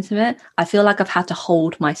to be intimate, I feel like I've had to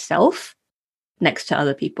hold myself next to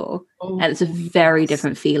other people. Oh, and it's a very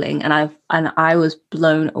different feeling. And I was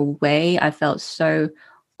blown away. I felt so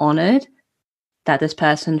honored that this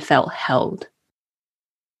person felt held.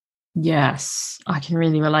 Yes, I can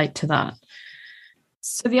really relate to that.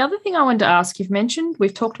 So the other thing I wanted to ask,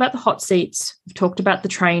 we've talked about the hot seats, we've talked about the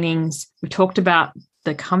trainings, we've talked about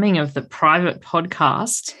the coming of the private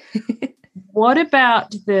podcast. What about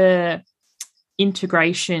the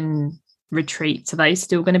integration retreats? Are they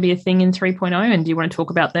still going to be a thing in 3.0? And do you want to talk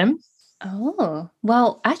about them? Oh,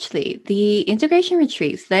 well, actually, the integration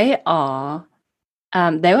retreats, they were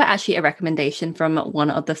actually a recommendation from one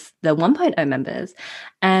of the 1.0 members.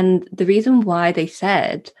 And the reason why they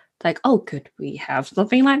said, like, oh, could we have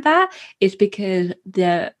something like that, is because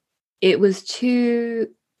it was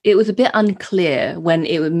a bit unclear when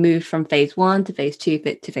it would move from phase 1 to phase 2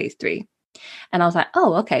 to phase 3. And I was like,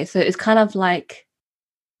 oh, okay. So it's kind of like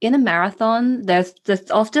in a marathon, there's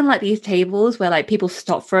often like these tables where like people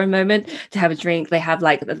stop for a moment to have a drink. They have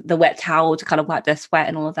like the wet towel to kind of wipe their sweat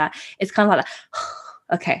and all of that. It's kind of like,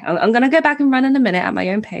 okay, I'm going to go back and run in a minute at my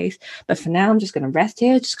own pace. But for now, I'm just going to rest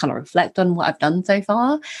here, just kind of reflect on what I've done so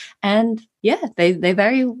far. And yeah, they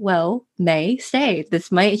very well may stay.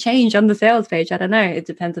 This might change on the sales page. I don't know. It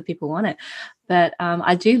depends if people want it. But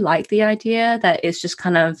I do like the idea that it's just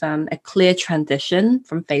kind of a clear transition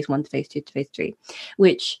from phase 1 to phase 2 to phase 3,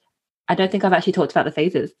 which I don't think I've actually talked about the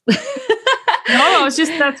phases. No,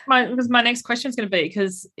 was my next question is going to be,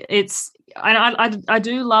 because I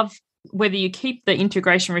do love whether you keep the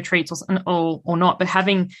integration retreats or not, but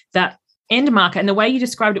having that end marker, and the way you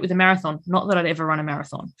described it with a marathon, not that I'd ever run a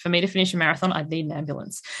marathon. For me to finish a marathon, I'd need an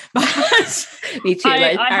ambulance. But me too.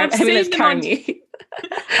 I've seen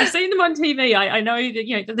them on TV. I know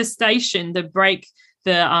that, the station, the break,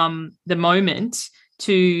 the moment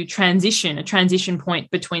to transition, a transition point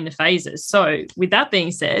between the phases. So with that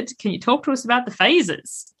being said, can you talk to us about the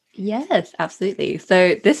phases? Yes, absolutely.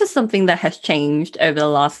 So this is something that has changed over the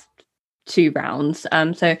last 2 rounds.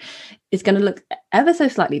 So it's going to look ever so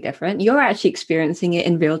slightly different. You're actually experiencing it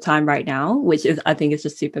in real time right now, which is, I think, is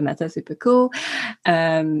just super meta, super cool.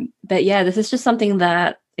 But yeah, this is just something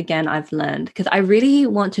that, again, I've learned because I really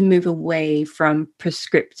want to move away from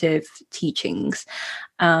prescriptive teachings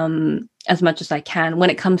as much as I can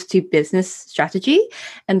when it comes to business strategy.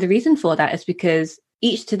 And the reason for that is because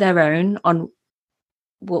each to their own on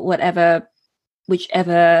whichever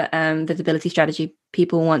visibility strategy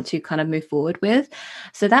people want to kind of move forward with.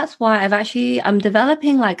 So that's why I'm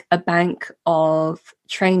developing like a bank of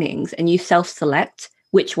trainings, and you self-select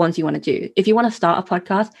which ones you want to do. If you want to start a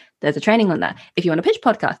podcast, there's a training on that. If you want to pitch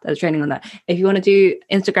podcast, there's a training on that. If you want to do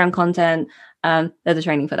Instagram content, there's a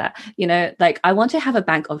training for that. Like I want to have a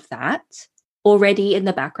bank of that already in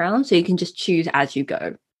the background so you can just choose as you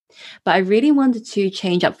go. But I really wanted to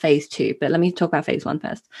change up phase 2. But let me talk about phase 1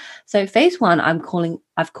 first. So phase 1,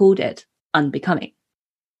 I've called it unbecoming.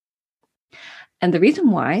 And the reason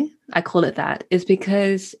why I call it that is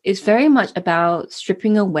because it's very much about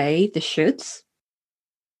stripping away the shoulds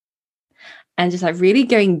and just like really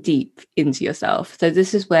going deep into yourself. So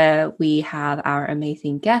this is where we have our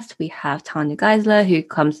amazing guest. We have Tanya Geisler, who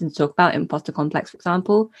comes in to talk about imposter complex, for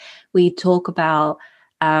example. We talk about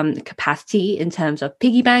capacity in terms of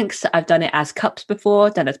piggy banks. I've done it as cups before,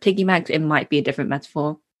 done as piggy banks. It might be a different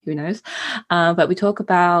metaphor. Who knows? But we talk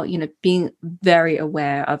about, being very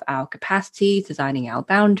aware of our capacity, designing our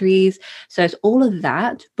boundaries. So it's all of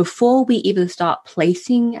that before we even start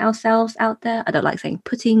placing ourselves out there. I don't like saying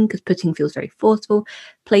putting because putting feels very forceful.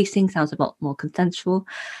 Placing sounds a lot more consensual.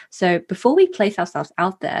 So before we place ourselves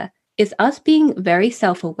out there, it's us being very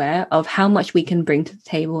self-aware of how much we can bring to the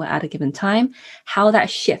table at a given time, how that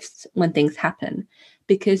shifts when things happen.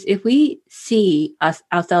 Because if we see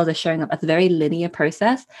ourselves as showing up as a very linear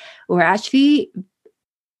process, we're actually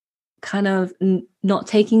kind of not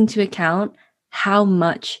taking into account how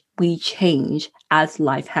much we change as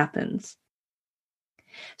life happens.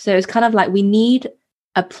 So it's kind of like we need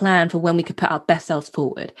a plan for when we can put our best selves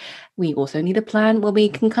forward. We also need a plan where we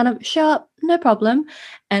can kind of show up, no problem.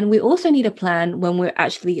 And we also need a plan when we're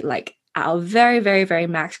actually like at our very, very, very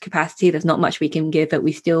max capacity. There's not much we can give, but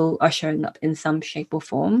we still are showing up in some shape or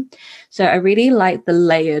form. So I really like the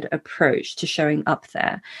layered approach to showing up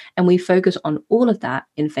there. And we focus on all of that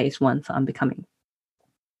in phase 1 for unbecoming.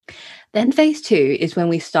 Then phase 2 is when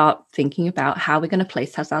we start thinking about how we're going to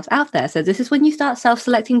place ourselves out there. So this is when you start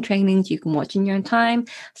self-selecting trainings you can watch in your own time.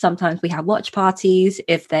 Sometimes we have watch parties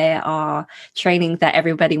if there are trainings that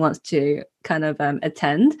everybody wants to kind of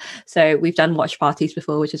attend. So we've done watch parties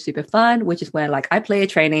before, which is super fun, which is where like I play a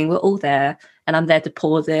training, we're all there, and I'm there to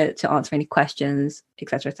pause it, to answer any questions,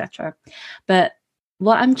 etc., etc. But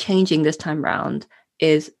what I'm changing this time around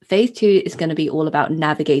is phase 2 is going to be all about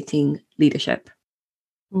navigating leadership.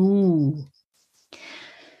 Ooh.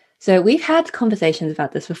 So we've had conversations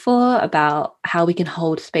about this before, about how we can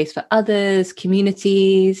hold space for others,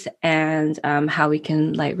 communities, and how we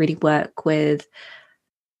can like really work with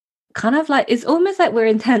kind of like, it's almost like we're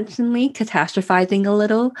intentionally catastrophizing a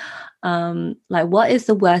little. Like what is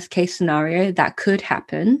the worst case scenario that could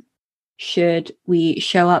happen should we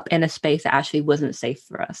show up in a space that actually wasn't safe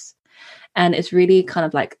for us? And it's really kind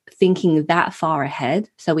of like thinking that far ahead.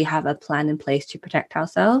 So we have a plan in place to protect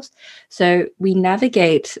ourselves. So we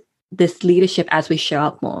navigate this leadership as we show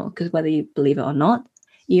up more, because whether you believe it or not,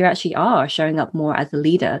 you actually are showing up more as a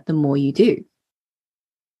leader the more you do.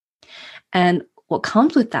 And what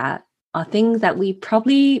comes with that are things that we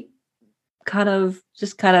probably kind of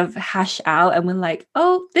hash out and we're like,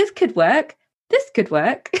 oh, this could work. This could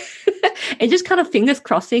work. And just kind of fingers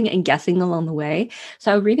crossing and guessing along the way.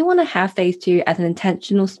 So I really want to have phase 2 as an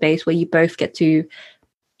intentional space where you both get to,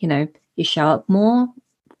 you show up more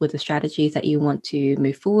with the strategies that you want to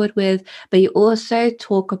move forward with, but you also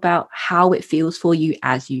talk about how it feels for you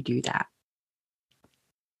as you do that.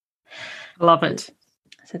 Love it.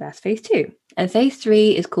 So that's phase 2. And phase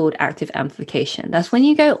 3 is called active amplification. That's when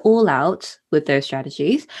you go all out with those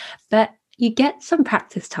strategies, but you get some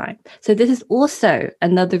practice time. So this is also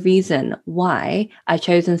another reason why I've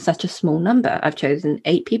chosen such a small number. I've chosen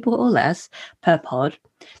 8 people or less per pod,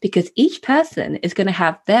 because each person is going to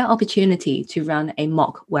have their opportunity to run a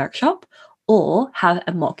mock workshop or have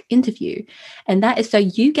a mock interview. And that is so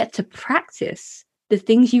you get to practice the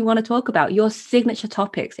things you want to talk about, your signature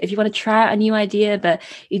topics. If you want to try out a new idea, but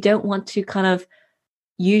you don't want to kind of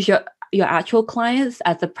use your actual clients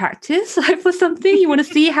as a practice for something, you want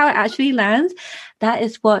to see how it actually lands, that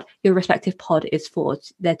is what your respective pod is for.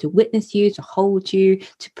 It's there to witness you, to hold you,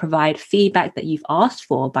 to provide feedback that you've asked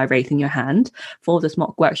for by raising your hand for this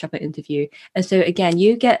mock workshop or interview. And so again,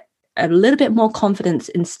 you get a little bit more confidence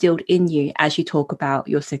instilled in you as you talk about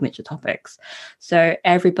your signature topics. So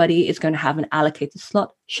everybody is going to have an allocated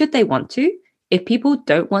slot should they want to. If people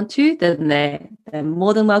don't want to, then they're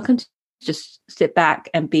more than welcome to just sit back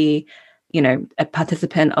and be, a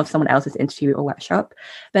participant of someone else's interview or workshop.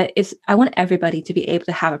 But I want everybody to be able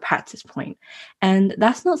to have a practice point. And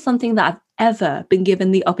that's not something that I've ever been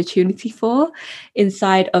given the opportunity for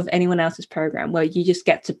inside of anyone else's program, where you just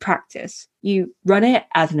get to practice. You run it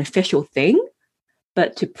as an official thing,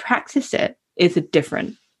 but to practice it is a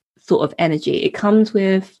different sort of energy. It comes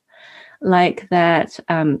with like that,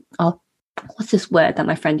 what's this word that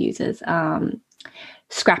my friend uses?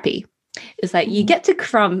 Scrappy. It's like you get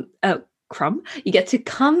to you get to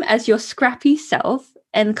come as your scrappy self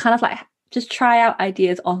and kind of like just try out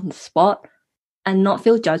ideas on the spot and not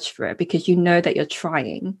feel judged for it, because you know that you're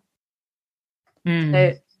trying.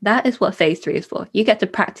 So That is what phase 3 is for. You get to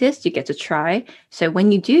practice, you get to try. So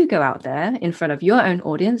when you do go out there in front of your own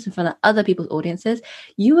audience, in front of other people's audiences,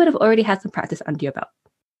 you would have already had some practice under your belt.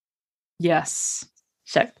 Yes.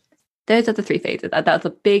 So those are the 3 phases. That's a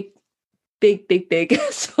big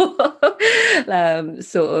sort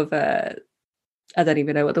of I don't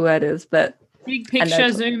even know what the word is, but big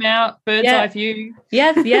picture, zoom out, bird's eye view.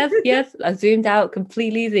 Yes. I zoomed out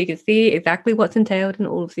completely so you can see exactly what's entailed in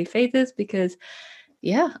all of these phases, because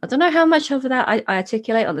I don't know how much of that I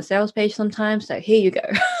articulate on the sales page sometimes. So here you go.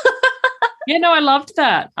 Yeah, no, I loved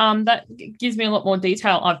that. That gives me a lot more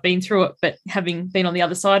detail. I've been through it, but having been on the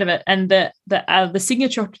other side of it, and the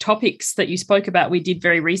signature topics that you spoke about, we did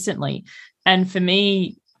very recently. And for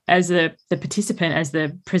me, as the participant, as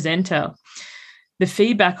the presenter, the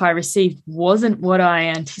feedback I received wasn't what I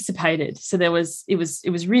anticipated. So it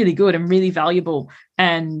was really good and really valuable.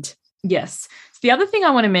 And yes, the other thing I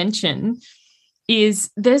want to mention is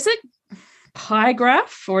there's a pie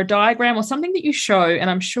graph or a diagram or something that you show, and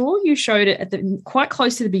I'm sure you showed it at quite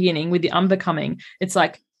close to the beginning with the unbecoming. It's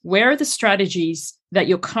like, where are the strategies that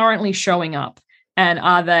you're currently showing up, and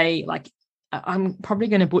are they like, I'm probably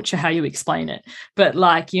going to butcher how you explain it, but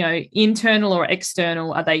like, internal or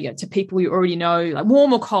external? Are they to people you already know, like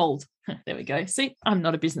warm or cold? There we go. See, I'm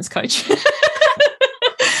not a business coach.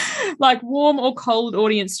 Like warm or cold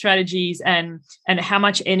audience strategies, and how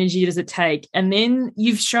much energy does it take? And then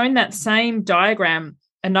you've shown that same diagram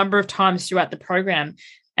a number of times throughout the program.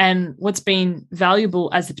 And what's been valuable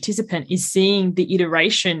as a participant is seeing the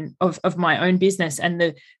iteration of my own business, and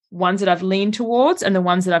the ones that I've leaned towards and the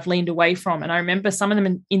ones that I've leaned away from. And I remember some of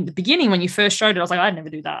them in the beginning when you first showed it, I was like, I'd never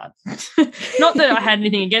do that. Not that I had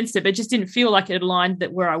anything against it, but it just didn't feel like it aligned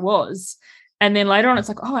that where I was. And then later on, it's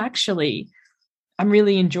like, oh, actually, I'm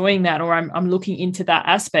really enjoying that, or I'm looking into that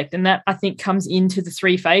aspect. And that, I think, comes into the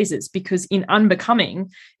 3 phases, because in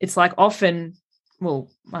unbecoming, it's like often,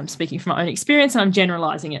 well, I'm speaking from my own experience and I'm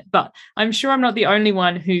generalizing it, but I'm sure I'm not the only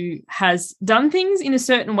one who has done things in a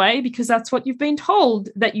certain way because that's what you've been told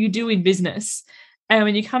that you do in business. And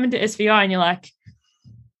when you come into SVI and you're like,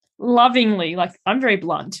 lovingly, like, I'm very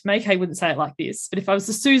blunt, May Kay wouldn't say it like this, but if I was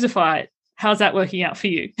to Suzify it, how's that working out for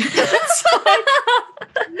you?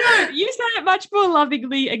 No, you say it much more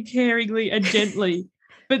lovingly and caringly and gently.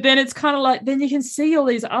 But then it's kind of like, then you can see all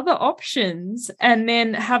these other options and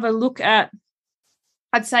then have a look at,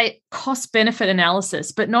 I'd say, cost-benefit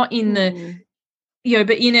analysis, but not in the,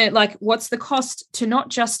 but in it, like, what's the cost to not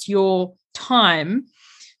just your time,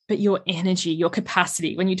 but your energy, your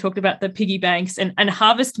capacity. When you talked about the piggy banks, and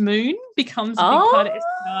Harvest Moon becomes a big part of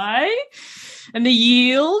SVI. And the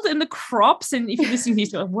yield and the crops. And if you're listening to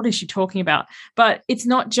this, what is she talking about? But it's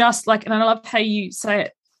not just like, and I love how you say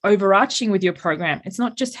it, overarching with your program. It's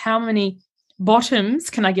not just how many bottoms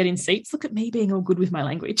can I get in seats. Look at me being all good with my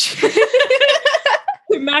language.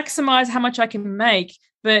 To maximize how much I can make,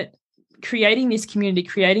 but creating this community,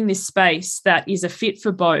 creating this space that is a fit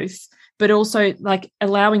for both, but also like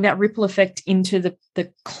allowing that ripple effect into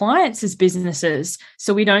the clients' as businesses,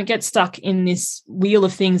 so we don't get stuck in this wheel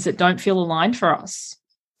of things that don't feel aligned for us.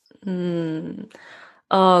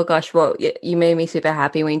 Oh gosh, well, you made me super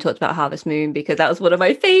happy when you talked about Harvest Moon, because that was one of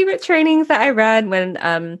my favorite trainings that I ran when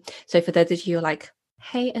so for those of you who are like,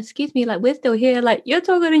 hey, excuse me, like, we're still here, like, you're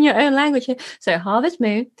talking in your own language here. So Harvest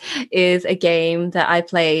Moon is a game that I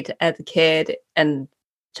played as a kid, and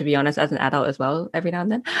to be honest, as an adult as well, every now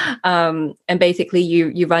and then. And basically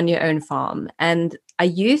you run your own farm. And I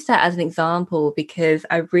use that as an example because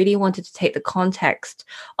I really wanted to take the context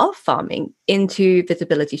of farming into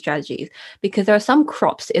visibility strategies, because there are some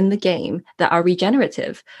crops in the game that are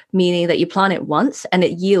regenerative, meaning that you plant it once and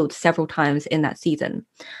it yields several times in that season.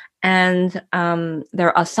 And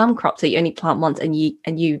there are some crops that you only plant once and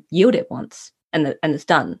you yield it once and it's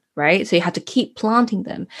done, right? So you have to keep planting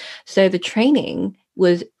them. So the training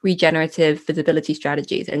was regenerative visibility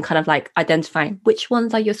strategies, and kind of like identifying which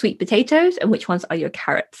ones are your sweet potatoes and which ones are your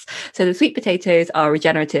carrots. So the sweet potatoes are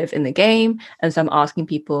regenerative in the game. And so I'm asking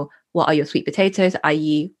people, what are your sweet potatoes?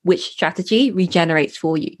 I.e., which strategy regenerates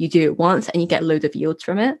for you? You do it once and you get loads of yields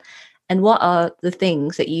from it. And what are the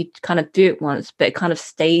things that you kind of do it once, but it kind of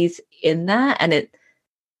stays in there and it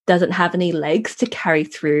doesn't have any legs to carry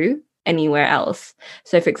through anywhere else?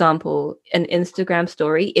 So for example, an Instagram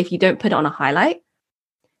story, if you don't put it on a highlight,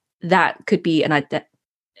 that could be an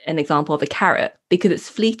example of a carrot, because it's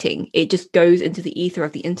fleeting. It just goes into the ether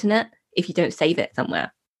of the internet if you don't save it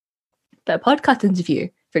somewhere. But a podcast interview,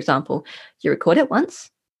 for example, you record it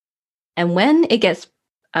once, and when it gets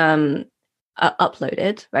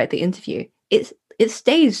uploaded, right, the interview, it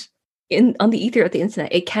stays on the ether of the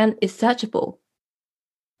internet. It's searchable,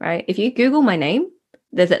 right? If you Google my name,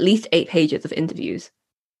 there's at least 8 pages of interviews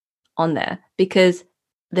on there because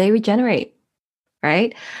they regenerate,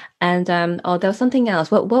 right? And there was something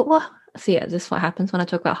else. What? See, this is what happens when I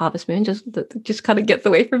talk about Harvest Moon. Just kind of gets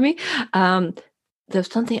away from me.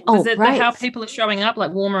 There's something. Was it right. how people are showing up,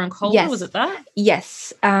 like warmer and colder? Yes. Was it that?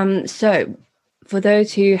 Yes. So for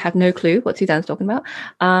those who have no clue what Suzanne's talking about,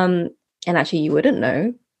 and actually you wouldn't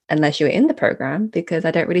know unless you were in the program, because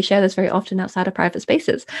I don't really share this very often outside of private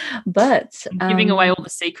spaces. But I'm giving away all the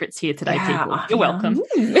secrets here today, people. You're welcome.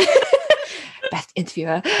 Best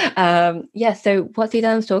interviewer. So what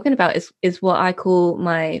Suzanne's talking about is what I call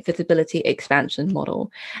my visibility expansion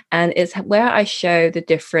model. And it's where I show the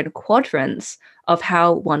different quadrants of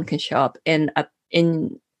how one can show up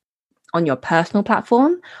on your personal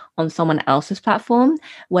platform, on someone else's platform,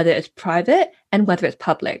 whether it's private and whether it's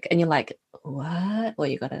public. And you're like, what? Well,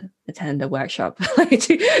 you got to attend a workshop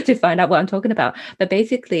to find out what I'm talking about. But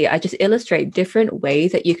basically, I just illustrate different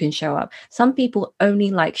ways that you can show up. Some people only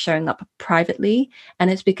like showing up privately, and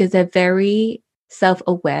it's because they're very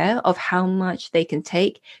self-aware of how much they can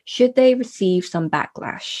take should they receive some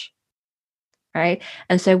backlash. Right.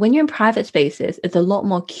 And so when you're in private spaces, it's a lot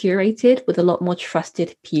more curated with a lot more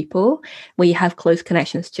trusted people where you have close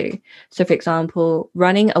connections to. So, for example,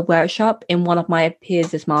 running a workshop in one of my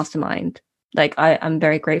peers' mastermind, like I'm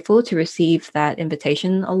very grateful to receive that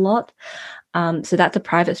invitation a lot. So that's a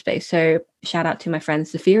private space. So shout out to my friend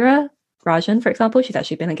Safira Rajan, for example. She's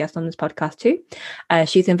actually been a guest on this podcast too.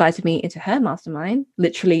 She's invited me into her mastermind.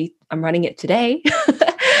 Literally, I'm running it today,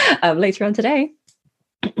 later on today.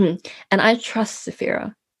 And I trust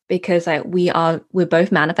Safira because we're both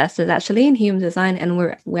manifestors actually in human design, and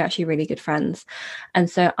we're actually really good friends. And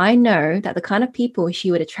so I know that the kind of people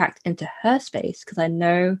she would attract into her space, because I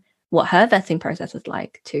know what her vetting process is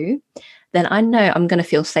like too, then I know I'm going to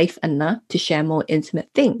feel safe enough to share more intimate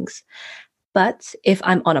things. But if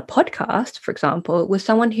I'm on a podcast, for example, with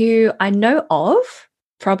someone who I know of,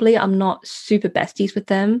 probably I'm not super besties with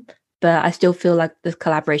them, but I still feel like this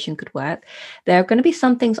collaboration could work. There are going to be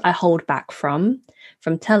some things I hold back from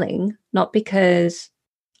telling, not because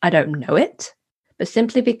I don't know it, but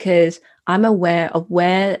simply because I'm aware of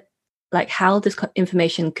how this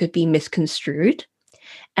information could be misconstrued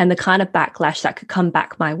and the kind of backlash that could come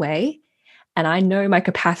back my way. And I know my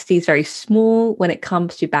capacity is very small when it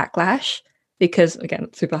comes to backlash because,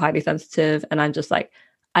 again, super highly sensitive. And I'm just like,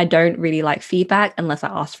 I don't really like feedback unless I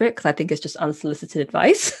ask for it because I think it's just unsolicited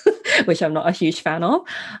advice, which I'm not a huge fan of.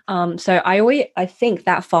 So I think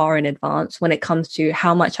that far in advance when it comes to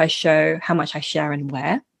how much I show, how much I share and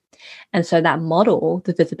where. And so that model,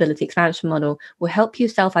 the visibility expansion model, will help you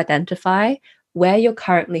self-identify where you're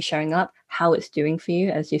currently showing up, how it's doing for you,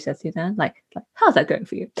 as you said, Suzanne, like how's that going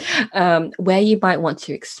for you? Where you might want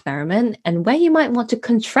to experiment and where you might want to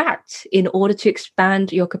contract in order to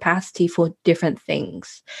expand your capacity for different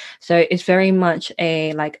things. So it's very much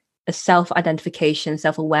a self-identification,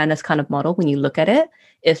 self-awareness kind of model when you look at it.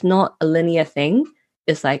 It's not a linear thing.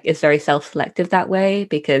 It's very self-selective that way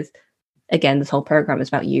because, again, this whole program is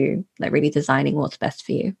about you, like really designing what's best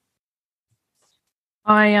for you.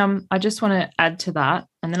 I just want to add to that,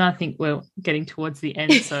 and then I think we're getting towards the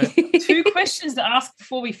end. So 2 questions to ask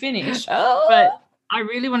before we finish. Oh. But I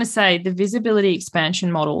really want to say the visibility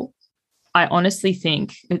expansion model, I honestly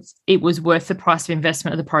think it was worth the price of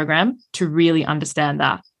investment of the program to really understand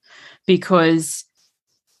that, because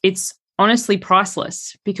it's honestly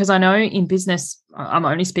priceless. Because I know in business, I'm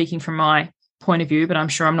only speaking from my point of view, but I'm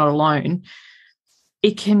sure I'm not alone.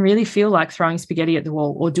 It can really feel like throwing spaghetti at the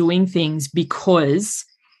wall or doing things because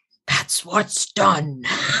that's what's done.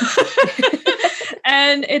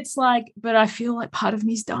 And it's like, but I feel like part of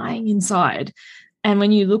me is dying inside. And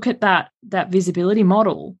when you look at that visibility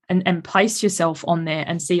model and place yourself on there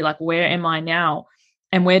and see like, where am I now?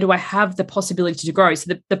 And where do I have the possibility to grow?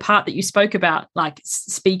 So the part that you spoke about, like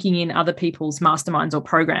speaking in other people's masterminds or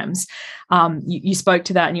programs, you spoke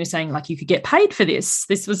to that and you were saying like you could get paid for this.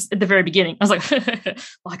 This was at the very beginning. I was like,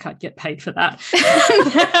 I can't get paid for that.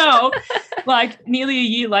 Now, like nearly a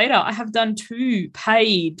year later, I have done 2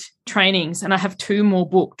 paid trainings and I have 2 more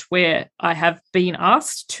booked where I have been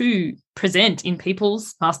asked to present in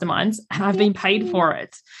people's masterminds and I've been paid for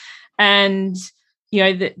it. And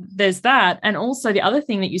there's that. And also the other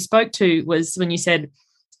thing that you spoke to was when you said,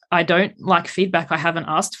 I don't like feedback I haven't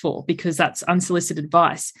asked for because that's unsolicited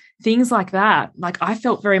advice. Things like that. Like I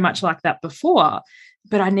felt very much like that before,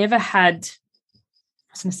 but I never had,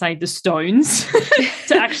 I was going to say, the stones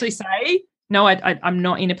to actually say, no, I'm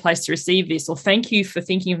not in a place to receive this, or thank you for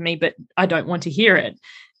thinking of me, but I don't want to hear it.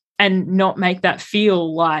 And not make that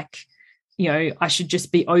feel like, I should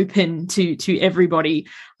just be open to everybody.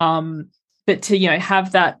 but to,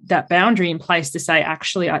 have that boundary in place to say,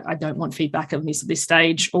 actually, I don't want feedback of this at this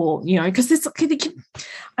stage, or, because this,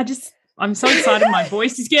 I'm so excited. My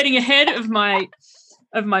voice is getting ahead of my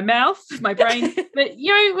mouth, my brain. But,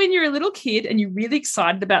 when you're a little kid and you're really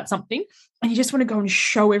excited about something and you just want to go and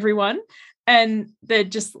show everyone, and they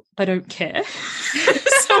don't care.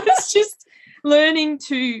 So it's just learning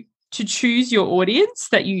to choose your audience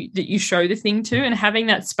that you show the thing to, and having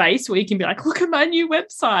that space where you can be like, look at my new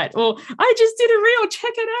website, or I just did a reel,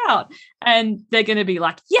 check it out. And they're going to be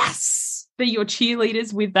like, yes, be your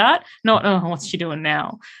cheerleaders with that, not, oh, what's she doing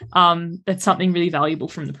now? That's something really valuable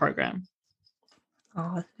from the program.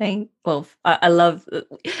 Oh, I love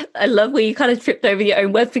where you kind of tripped over your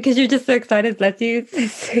own words because you're just so excited. Bless you. It's so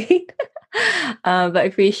sweet. But I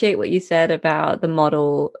appreciate what you said about the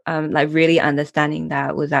model, like really understanding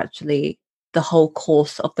that was actually the whole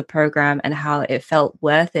course of the program and how it felt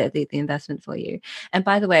worth it, the investment for you. And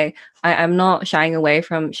by the way, I'm not shying away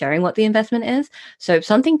from sharing what the investment is. So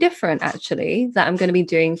something different actually that I'm going to be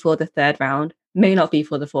doing for the third round may not be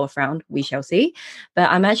for the fourth round. We shall see. But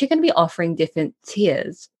I'm actually going to be offering different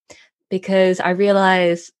tiers because I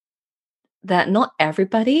realize that not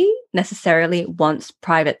everybody necessarily wants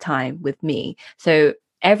private time with me. So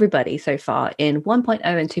everybody so far in 1.0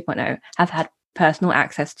 and 2.0 have had personal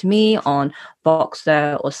access to me on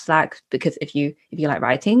Voxer or Slack, because if you like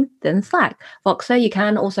writing, then Slack. Voxer, you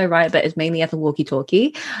can also write, but it's mainly as a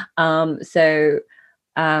walkie-talkie. So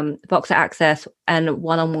Voxer access and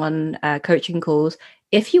one-on-one coaching calls.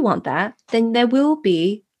 If you want that, then there will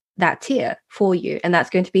be that tier for you, and that's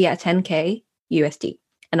going to be at 10K USD.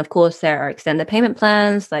 And of course, there are extended payment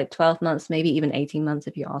plans, like 12 months, maybe even 18 months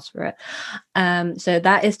if you ask for it. So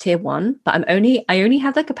that is tier 1, but I only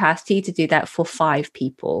have the capacity to do that for 5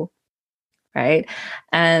 people, right?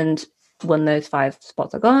 And when those 5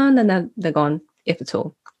 spots are gone, then they're gone, if at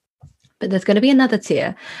all. But there's going to be another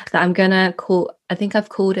tier that I'm going to call, I think I've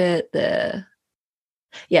called it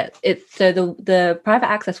so the private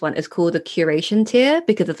access one is called the curation tier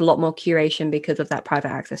because it's a lot more curation because of that private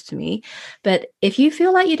access to me. But if you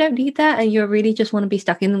feel like you don't need that and you really just want to be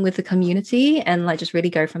stuck in with the community and like just really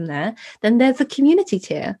go from there, then there's a community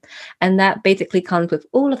tier. And that basically comes with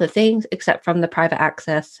all of the things except from the private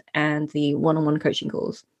access and the one-on-one coaching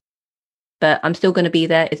calls. But I'm still going to be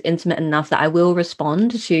there. It's intimate enough that I will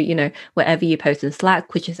respond to, whatever you post in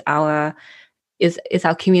Slack, which is our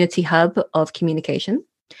community hub of communication.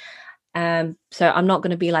 So I'm not going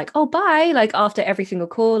to be like, oh, bye, like after every single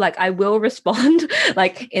call. Like I will respond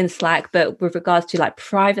like in Slack, but with regards to like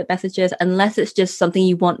private messages, unless it's just something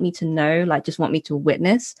you want me to know, like just want me to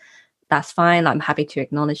witness, that's fine. I'm happy to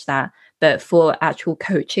acknowledge that. But for actual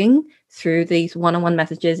coaching through these one-on-one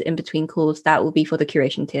messages in between calls, that will be for the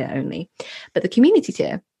curation tier only. But the community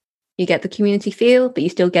tier, you get the community feel, but you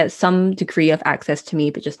still get some degree of access to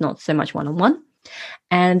me, but just not so much one-on-one.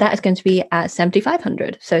 And that is going to be at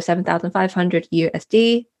 7,500. So 7,500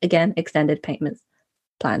 USD. Again, extended payments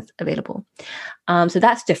plans available. So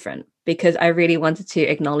that's different because I really wanted to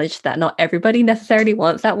acknowledge that not everybody necessarily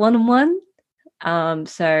wants that one-on-one. And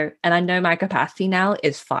I know my capacity now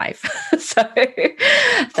is 5. so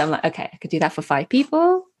I'm like, okay, I could do that for 5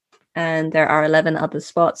 people. And there are 11 other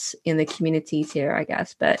spots in the community tier, I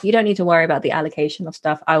guess. But you don't need to worry about the allocation of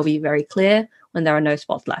stuff. I'll be very clear when there are no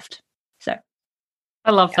spots left. So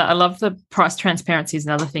I love that. I love the price transparency is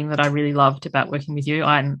another thing that I really loved about working with you.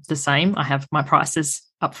 I'm the same. I have my prices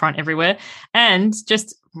up front everywhere. And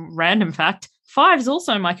just random fact, 5 is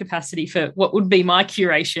also my capacity for what would be my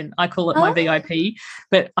curation. I call it my VIP,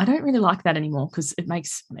 but I don't really like that anymore because it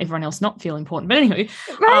makes everyone else not feel important. But anyway.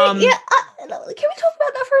 Right, yeah. Can we talk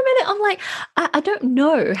about that for a minute? I'm like, I don't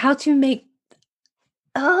know how to make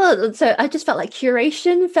so I just felt like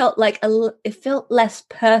curation felt like it felt less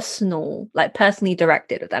personal, like personally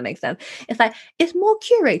directed, if that makes sense. It's like, it's more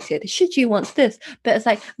curated. Should you want this? But it's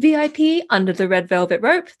like VIP under the red velvet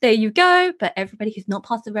rope. There you go. But everybody who's not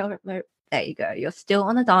past the velvet rope, there you go. You're still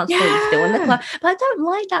on the dance floor. You're still in the club. But I don't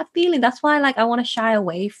like that feeling. That's why I want to shy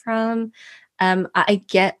away from. I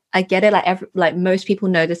get it. Like most people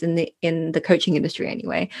know this in the coaching industry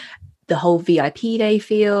anyway. The whole VIP day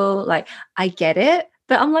feel, like I get it.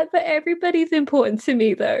 But I'm like, but everybody's important to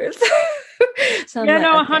me though. So yeah,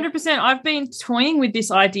 no, 100%. I've been toying with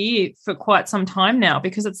this idea for quite some time now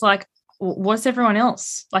because it's like, what's everyone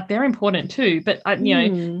else? Like they're important too. But,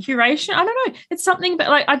 curation, I don't know. It's something, but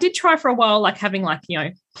like I did try for a while, like having like,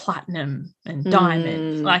 platinum and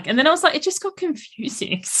diamond. Like, and then I was like, it just got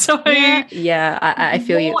confusing. So yeah, I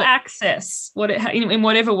feel you. More access, in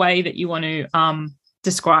whatever way that you want to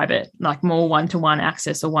describe it, like more one-to-one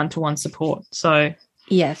access or one-to-one support. So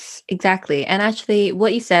Yes, exactly. And actually,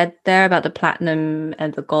 what you said there about the platinum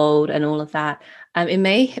and the gold and all of that, it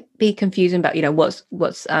may be confusing about,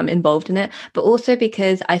 what's involved in it, but also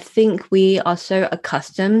because I think we are so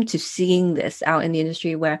accustomed to seeing this out in the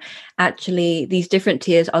industry where actually these different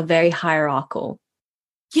tiers are very hierarchical.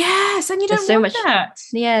 Yes, and you There's don't so want much. that.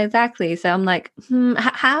 Yeah, exactly. So I'm like,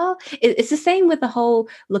 how? It's the same with the whole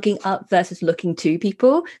looking up versus looking to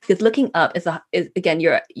people, because looking up is again,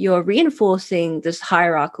 you're reinforcing this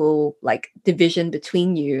hierarchical like division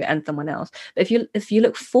between you and someone else. But if you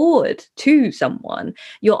look forward to someone,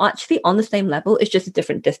 you're actually on the same level. It's just a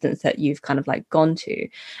different distance that you've kind of like gone to,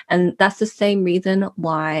 and that's the same reason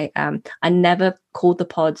why I never called the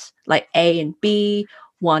pods like A and B,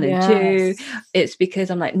 one and two. Yes. It's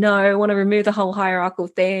because I'm like, no, I want to remove the whole hierarchical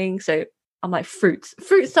thing. So I'm like, fruits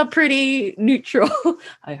are pretty neutral.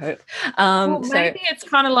 I hope. Well, maybe it's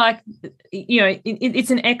kind of like,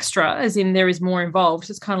 it's an extra, as in there is more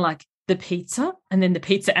involved. It's kind of like the pizza and then the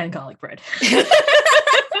pizza and garlic bread.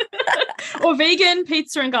 Or vegan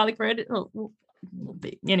pizza and garlic bread.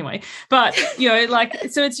 Anyway, but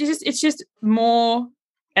so it's just more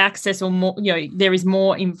access, or more, there is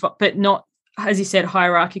more info, but not, as you said,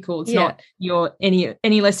 hierarchical. It's not you're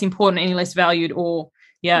any less important, any less valued, or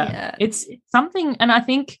it's something. And I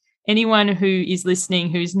think anyone who is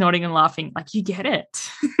listening, who's nodding and laughing, like, you get it.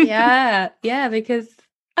 Because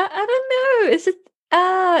I don't know.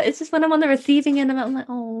 It's just when I'm on the receiving end, I'm like,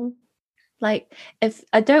 oh, like, if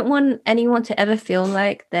I don't want anyone to ever feel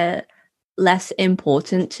like they're less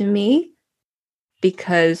important to me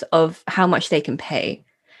because of how much they can pay.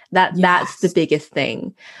 That's the biggest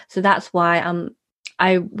thing. So that's why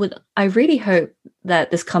I really hope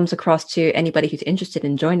that this comes across to anybody who's interested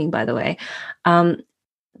in joining, by the way,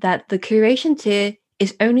 that the curation tier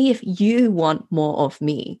is only if you want more of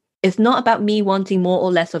me. It's not about me wanting more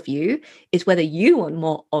or less of you. It's whether you want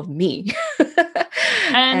more of me.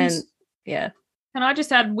 and yeah. Can I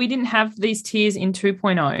just add, we didn't have these tiers in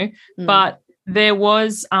 2.0, but there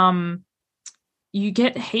was you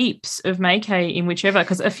get heaps of Maikei in whichever,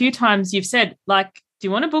 because a few times you've said, like, do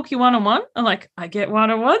you want to book your one-on-one? I'm like, I get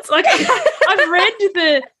one-on-ones. Like, I've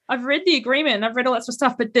read the agreement and I've read all that sort of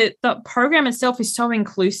stuff, but the program itself is so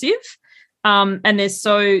inclusive, and there's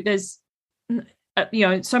so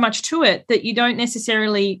much to it that you don't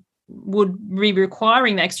necessarily would be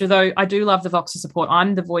requiring the extra, though I do love the Voxer support.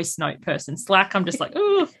 I'm the voice note person. Slack, I'm just like,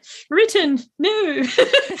 oh, written, no.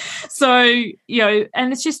 So,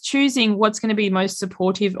 and it's just choosing what's going to be most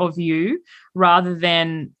supportive of you rather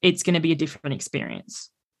than it's going to be a different experience.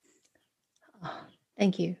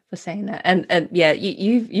 Thank you for saying that. And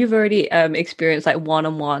you've already experienced like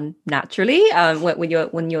one-on-one naturally when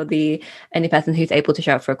you're the only person who's able to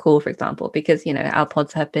show up for a call, for example, because our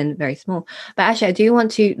pods have been very small. But actually, I do want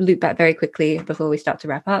to loop back very quickly before we start to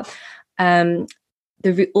wrap up.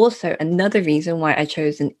 Also another reason why I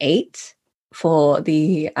chose an 8 for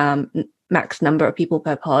the max number of people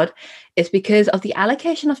per pod is because of the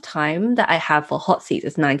allocation of time that I have for hot seats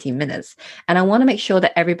is 19 minutes. And I want to make sure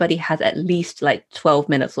that everybody has at least like 12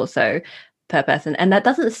 minutes or so per person. And that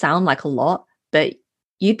doesn't sound like a lot, but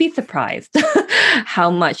you'd be surprised how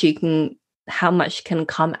much can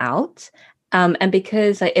come out. And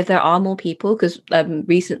because like, if there are more people, because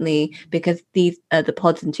recently, because the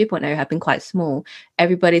pods in 2.0 have been quite small,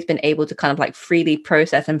 everybody's been able to kind of like freely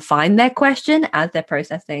process and find their question as they're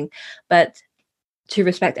processing, but to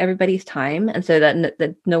respect everybody's time, and so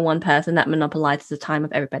that no one person that monopolizes the time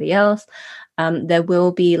of everybody else, there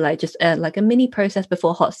will be like just like a mini process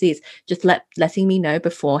before hot seats, just letting me know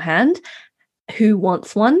beforehand who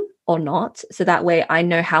wants one or not, so that way I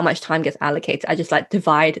know how much time gets allocated. I just like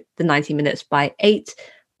divide the 90 minutes by 8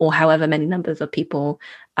 or however many numbers of people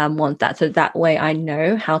want that, so that way I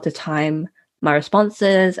know how to time my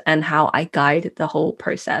responses and how I guide the whole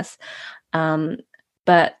process.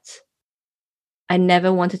 But I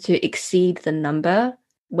never wanted to exceed the number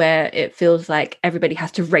where it feels like everybody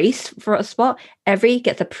has to race for a spot. Every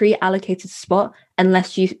gets a pre-allocated spot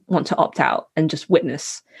unless you want to opt out and just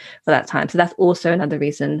witness for that time. So that's also another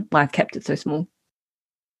reason why I've kept it so small.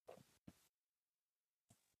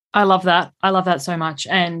 I love that. I love that so much.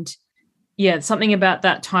 And something about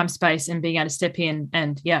that time space and being able to step in,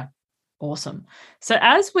 and awesome. So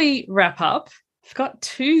as we wrap up, I've got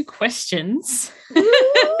 2 questions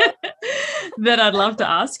that I'd love to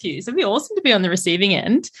ask you. So it'd be awesome to be on the receiving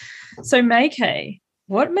end. So Maikei,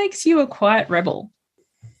 what makes you a quiet rebel?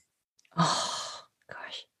 Oh,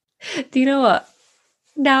 gosh. Do you know what?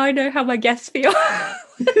 Now I know how my guests feel. I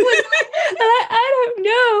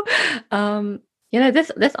don't know.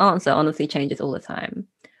 This answer honestly changes all the time.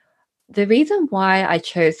 The reason why I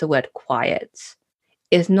chose the word quiet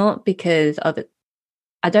is not because of it.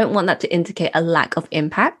 I don't want that to indicate a lack of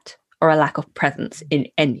impact or a lack of presence in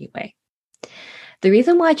any way. The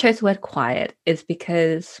reason why I chose the word quiet is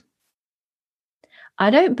because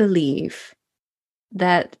I don't believe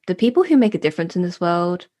that the people who make a difference in this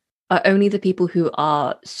world are only the people who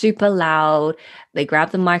are super loud. They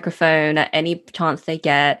grab the microphone at any chance they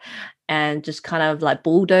get and just kind of like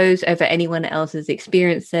bulldoze over anyone else's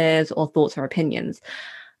experiences or thoughts or opinions.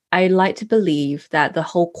 I like to believe that the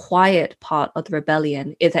whole quiet part of the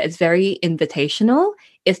rebellion is that it's very invitational.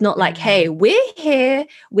 It's not like, hey, we're here.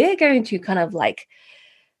 We're going to kind of like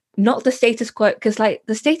knock the status quo, because like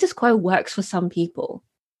the status quo works for some people,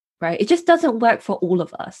 right? It just doesn't work for all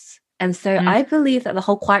of us. And so I believe that the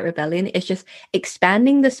whole quiet rebellion is just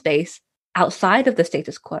expanding the space outside of the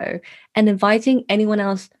status quo and inviting anyone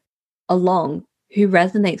else along who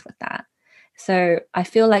resonates with that. So I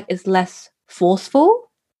feel like it's less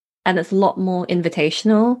forceful and it's a lot more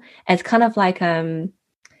invitational. It's kind of like I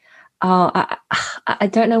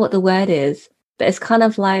don't know what the word is, but it's kind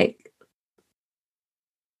of like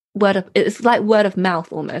word of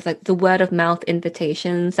mouth, almost like the word of mouth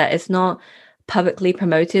invitations, that it's not publicly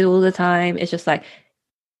promoted all the time. It's just like,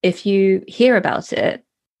 if you hear about it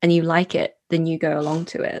and you like it, then you go along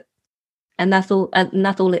to it. And that's all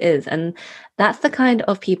it is. And that's the kind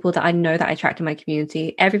of people that I know that I attract in my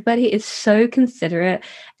community. Everybody is so considerate.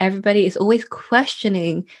 Everybody is always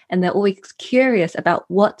questioning, and they're always curious about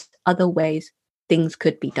what other ways things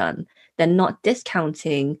could be done. They're not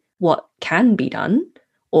discounting what can be done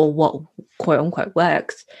or what quote unquote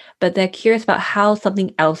works, but they're curious about how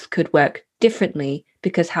something else could work differently,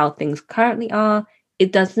 because how things currently are,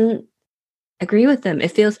 it doesn't agree with them.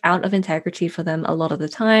 It feels out of integrity for them a lot of the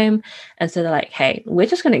time. And so they're like, hey, we're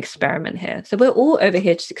just going to experiment here. So we're all over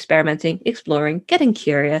here just experimenting, exploring, getting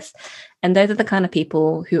curious. And those are the kind of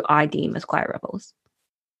people who I deem as quiet rebels.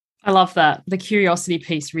 I love that. The curiosity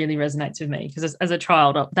piece really resonates with me, because as a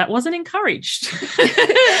child, that wasn't encouraged.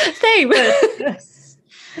 Same.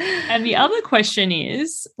 And the other question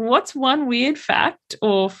is, what's one weird fact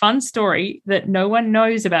or fun story that no one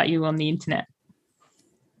knows about you on the internet?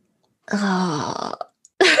 Oh,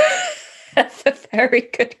 that's a very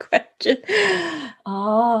good question.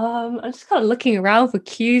 I'm just kind of looking around for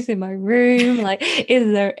cues in my room. Like,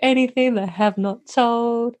 is there anything that I have not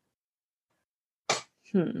told?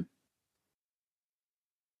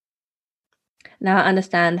 Now I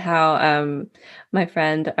understand how my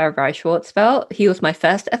friend Rai Schwartz felt. He was my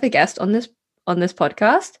first ever guest on this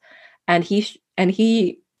podcast, and he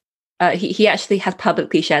actually has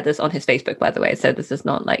publicly shared this on his Facebook, by the way. So this is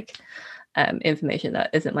not like information that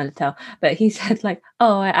isn't mine to tell. But he said like,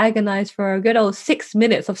 "Oh, I agonized for a good old 6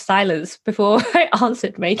 minutes of silence before I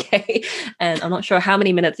answered May-Kay." And I'm not sure how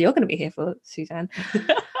many minutes you're going to be here for, Suzanne.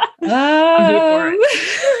 I'm here for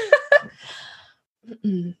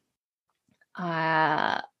it.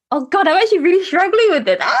 Oh God, I'm actually really struggling with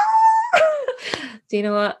it. Do you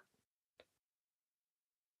know what?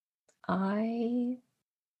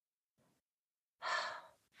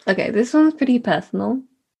 Okay, this one's pretty personal,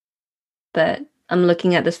 but I'm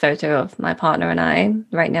looking at this photo of my partner and I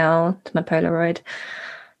right now to my Polaroid.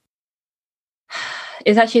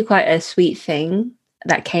 It's actually quite a sweet thing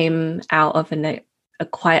that came out of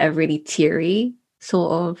quite a really teary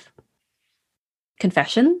sort of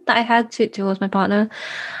confession that I had towards my partner.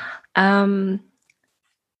 There's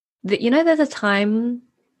a time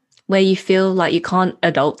where you feel like you can't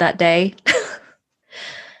adult that day,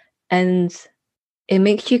 and it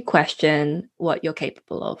makes you question what you're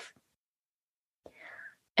capable of.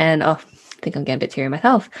 And I think I'm getting a bit teary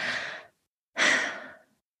myself.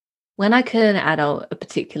 When I couldn't adult a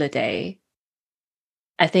particular day,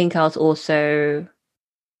 I think I was also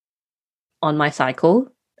on my cycle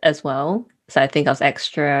as well. So I think I was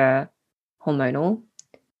extra hormonal,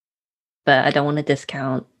 but I don't want to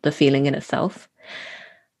discount the feeling in itself.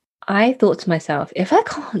 I thought to myself, if I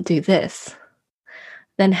can't do this,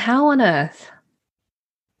 then how on earth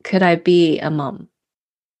could I be a mum?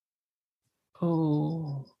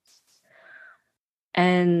 Oh.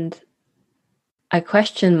 And I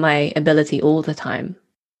question my ability all the time.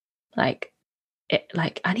 I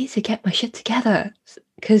need to get my shit together,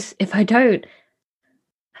 because if I don't,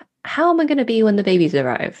 how am I going to be when the babies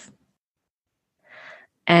arrive?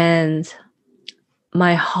 And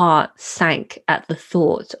my heart sank at the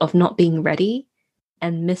thought of not being ready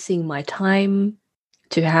and missing my time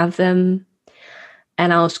to have them.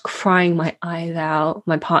 And I was crying my eyes out.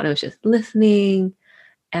 My partner was just listening.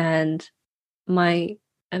 And my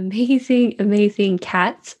amazing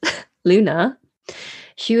cat, Luna,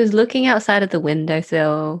 she was looking outside of the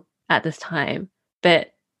windowsill at this time.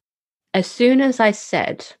 But as soon as I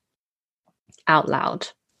said out loud,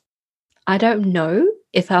 I don't know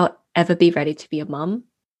if I'll ever be ready to be a mum,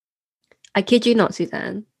 I kid you not,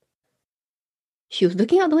 Suzanne. She was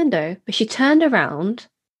looking out the window, but she turned around,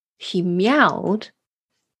 she meowed,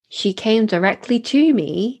 she came directly to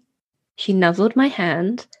me, she nuzzled my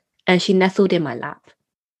hand, and she nestled in my lap.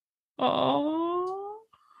 Oh.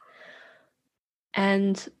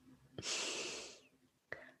 And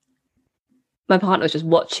my partner was just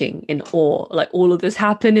watching in awe, like all of this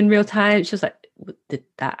happened in real time. She was like, did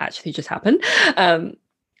that actually just happen?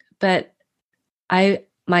 But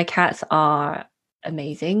my cats are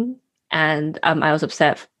amazing. And I was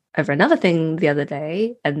upset over another thing the other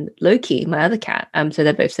day, and Loki, my other cat, so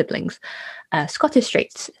they're both siblings, Scottish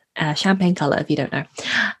Straits, champagne color, if you don't know.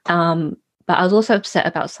 But I was also upset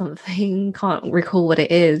about something, can't recall what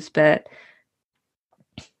it is, but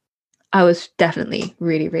I was definitely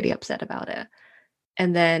really, really upset about it.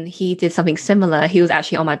 And then he did something similar. He was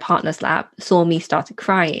actually on my partner's lap, saw me, started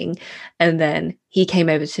crying, and then he came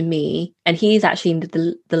over to me. And he's actually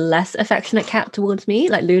the less affectionate cat towards me.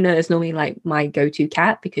 Like Luna is normally like my go-to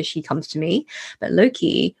cat because she comes to me. But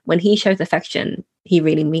Loki, when he shows affection, he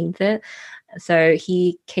really means it. So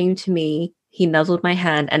he came to me, he nuzzled my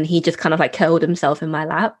hand, and he just kind of like curled himself in my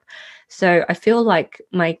lap. So I feel like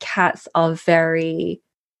my cats are very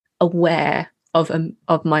aware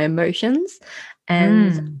of my emotions.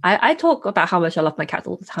 And I talk about how much I love my cats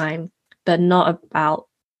all the time, but not about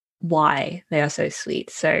why they are so sweet.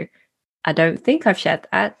 So I don't think I've shared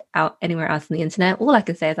that out anywhere else on the internet. All I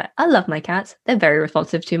can say is that I love my cats. They're very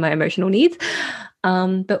responsive to my emotional needs.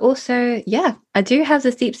 But also, yeah, I do have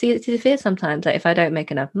this deep-seated fear sometimes that if I don't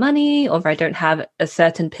make enough money or if I don't have a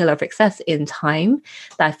certain pillar of success in time,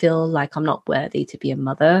 that I feel like I'm not worthy to be a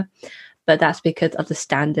mother. But that's because of the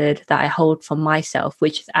standard that I hold for myself,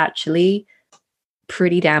 which is actually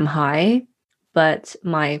pretty damn high. But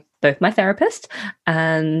both my therapist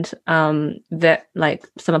and that like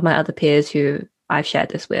some of my other peers who I've shared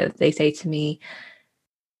this with, they say to me,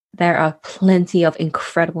 there are plenty of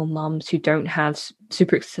incredible moms who don't have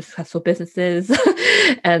super successful businesses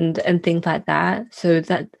and things like that. So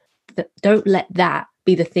that don't let that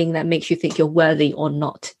be the thing that makes you think you're worthy or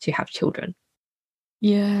not to have children.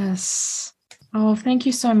 Yes. Oh, thank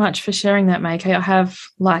you so much for sharing that, Make. I have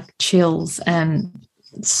like chills, and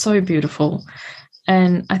it's so beautiful.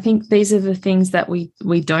 And I think these are the things that we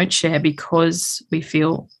don't share because we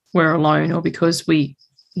feel we're alone or because thank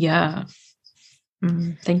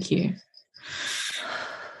you.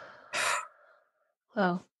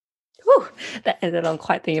 Well, that ended on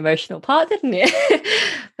quite the emotional part, didn't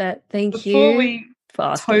it? But thank you. Before we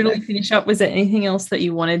for totally finish up, was there anything else that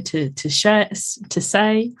you wanted to share, to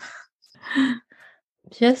say?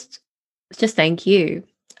 Just thank you.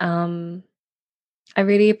 I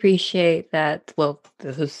really appreciate that. Well,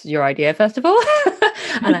 this was your idea, first of all.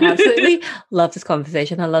 And I absolutely loved this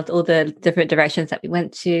conversation. I loved all the different directions that we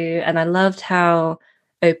went to. And I loved how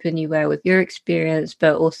open you were with your experience,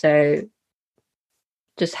 but also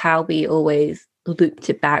just how we always looped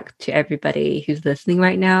it back to everybody who's listening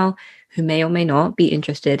right now, who may or may not be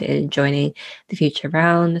interested in joining the future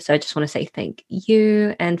round. So I just want to say thank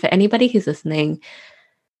you. And for anybody who's listening,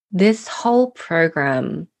 this whole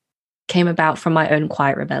program came about from my own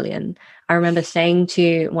quiet rebellion. I remember saying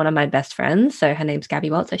to one of my best friends, so her name's Gabby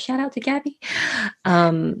Watts, so shout out to Gabby.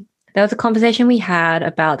 There was a conversation we had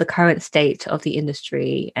about the current state of the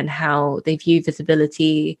industry and how they view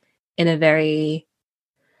visibility in a very,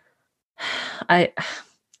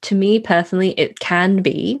 to me personally, it can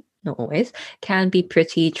be, not always, can be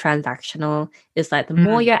pretty transactional. It's like the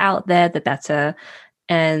more you're out there, the better.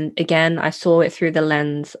 And again, I saw it through the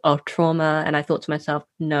lens of trauma, and I thought to myself,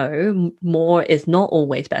 no, more is not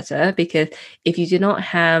always better, because if you do not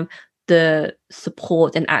have the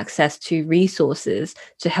support and access to resources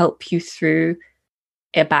to help you through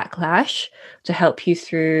a backlash, to help you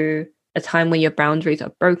through a time when your boundaries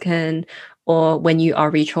are broken, or when you are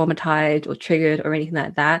re-traumatized or triggered or anything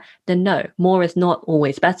like that, then no, more is not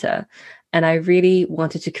always better. And I really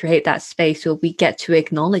wanted to create that space where we get to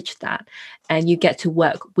acknowledge that and you get to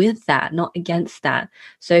work with that, not against that.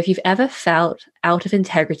 So if you've ever felt out of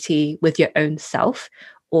integrity with your own self,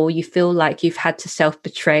 or you feel like you've had to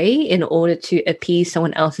self-betray in order to appease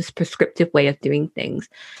someone else's prescriptive way of doing things,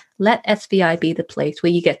 let SVI be the place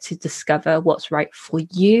where you get to discover what's right for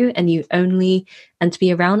you and you only, and to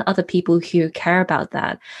be around other people who care about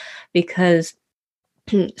that. Because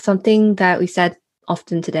something that we said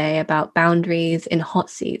often today about boundaries in hot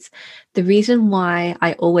seats, the reason why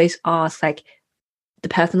I always ask like the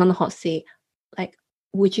person on the hot seat, like,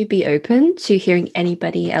 would you be open to hearing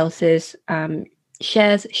anybody else's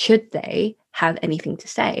shares should they have anything to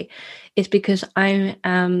say. It's because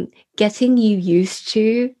I'm getting you used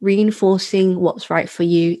to reinforcing what's right for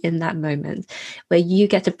you in that moment, where you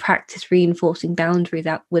get to practice reinforcing boundaries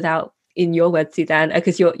without, in your words, Suzanne,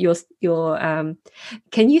 because your can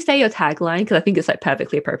you say your tagline? Because I think it's like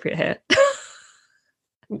perfectly appropriate here.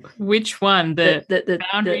 Which one? The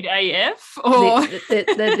boundaried AF or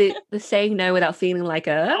the saying no without feeling like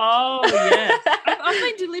a... Oh yeah. I've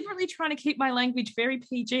been deliberately trying to keep my language very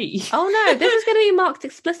PG. Oh no, this is going to be marked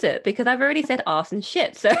explicit because I've already said arse and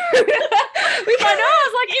shit. So I know, I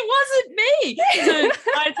was like, it wasn't me. So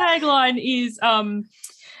my tagline is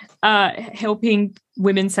helping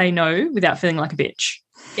women say no without feeling like a bitch.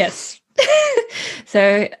 Yes.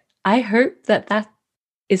 So I hope that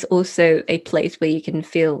is also a place where you can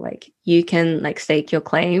feel like you can like stake your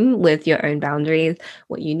claim with your own boundaries,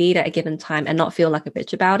 what you need at a given time, and not feel like a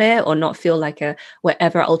bitch about it, or not feel like a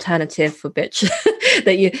whatever alternative for bitch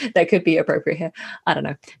that could be appropriate here. I don't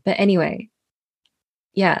know. But anyway,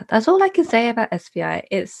 yeah, that's all I can say about SVI.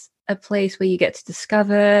 It's a place where you get to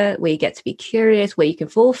discover, where you get to be curious, where you can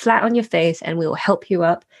fall flat on your face and we will help you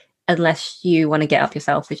up, unless you want to get up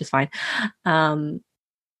yourself, which is fine.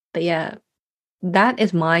 But yeah, that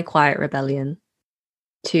is my quiet rebellion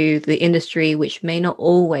to the industry, which may not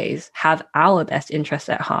always have our best interests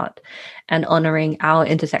at heart, and honoring our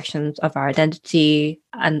intersections of our identity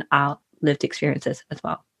and our lived experiences as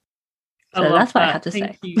well. So that's what I had to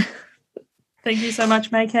say. Thank you so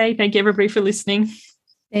much, May Kay. Thank you, everybody, for listening.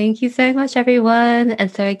 Thank you so much, everyone. And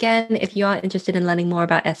so again, if you are interested in learning more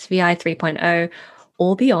about SVI 3.0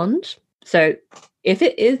 or beyond, so if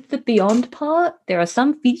it is the beyond part, there are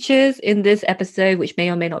some features in this episode which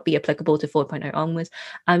may or may not be applicable to 4.0 onwards.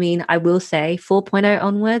 I mean, I will say 4.0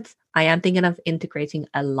 onwards, I am thinking of integrating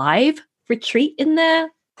a live retreat in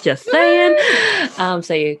there. Just saying.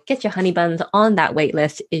 So you get your honey buns on that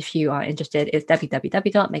waitlist if you are interested. It's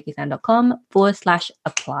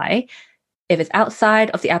www.makeitsound.com/apply. If it's outside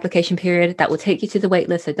of the application period, that will take you to the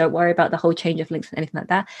waitlist. So don't worry about the whole change of links and anything like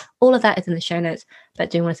that. All of that is in the show notes. But I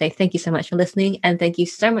do want to say thank you so much for listening. And thank you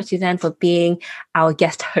so much, Suzanne, for being our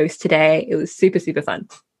guest host today. It was super, super fun.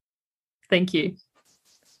 Thank you.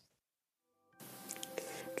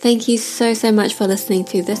 Thank you so, so much for listening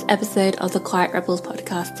to this episode of the Quiet Rebels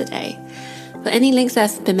podcast today. For any links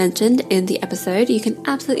that have been mentioned in the episode, you can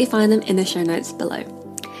absolutely find them in the show notes below.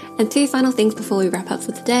 And 2 final things before we wrap up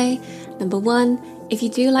for today. Number 1, if you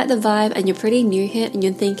do like the vibe and you're pretty new here and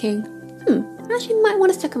you're thinking, I actually might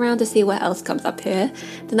want to stick around to see what else comes up here,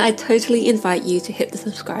 then I totally invite you to hit the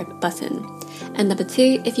subscribe button. And number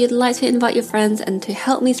 2, if you'd like to invite your friends and to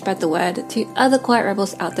help me spread the word to other Quiet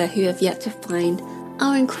Rebels out there who have yet to find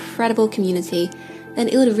our incredible community, then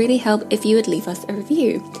it would really help if you would leave us a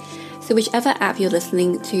review. So whichever app you're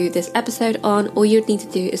listening to this episode on, all you'd need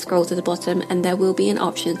to do is scroll to the bottom and there will be an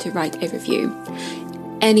option to write a review.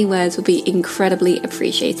 Any words will be incredibly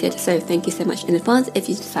appreciated, so thank you so much in advance if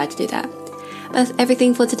you decide to do that. That's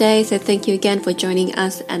everything for today, so thank you again for joining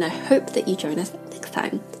us, and I hope that you join us next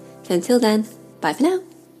time. So until then, bye for now.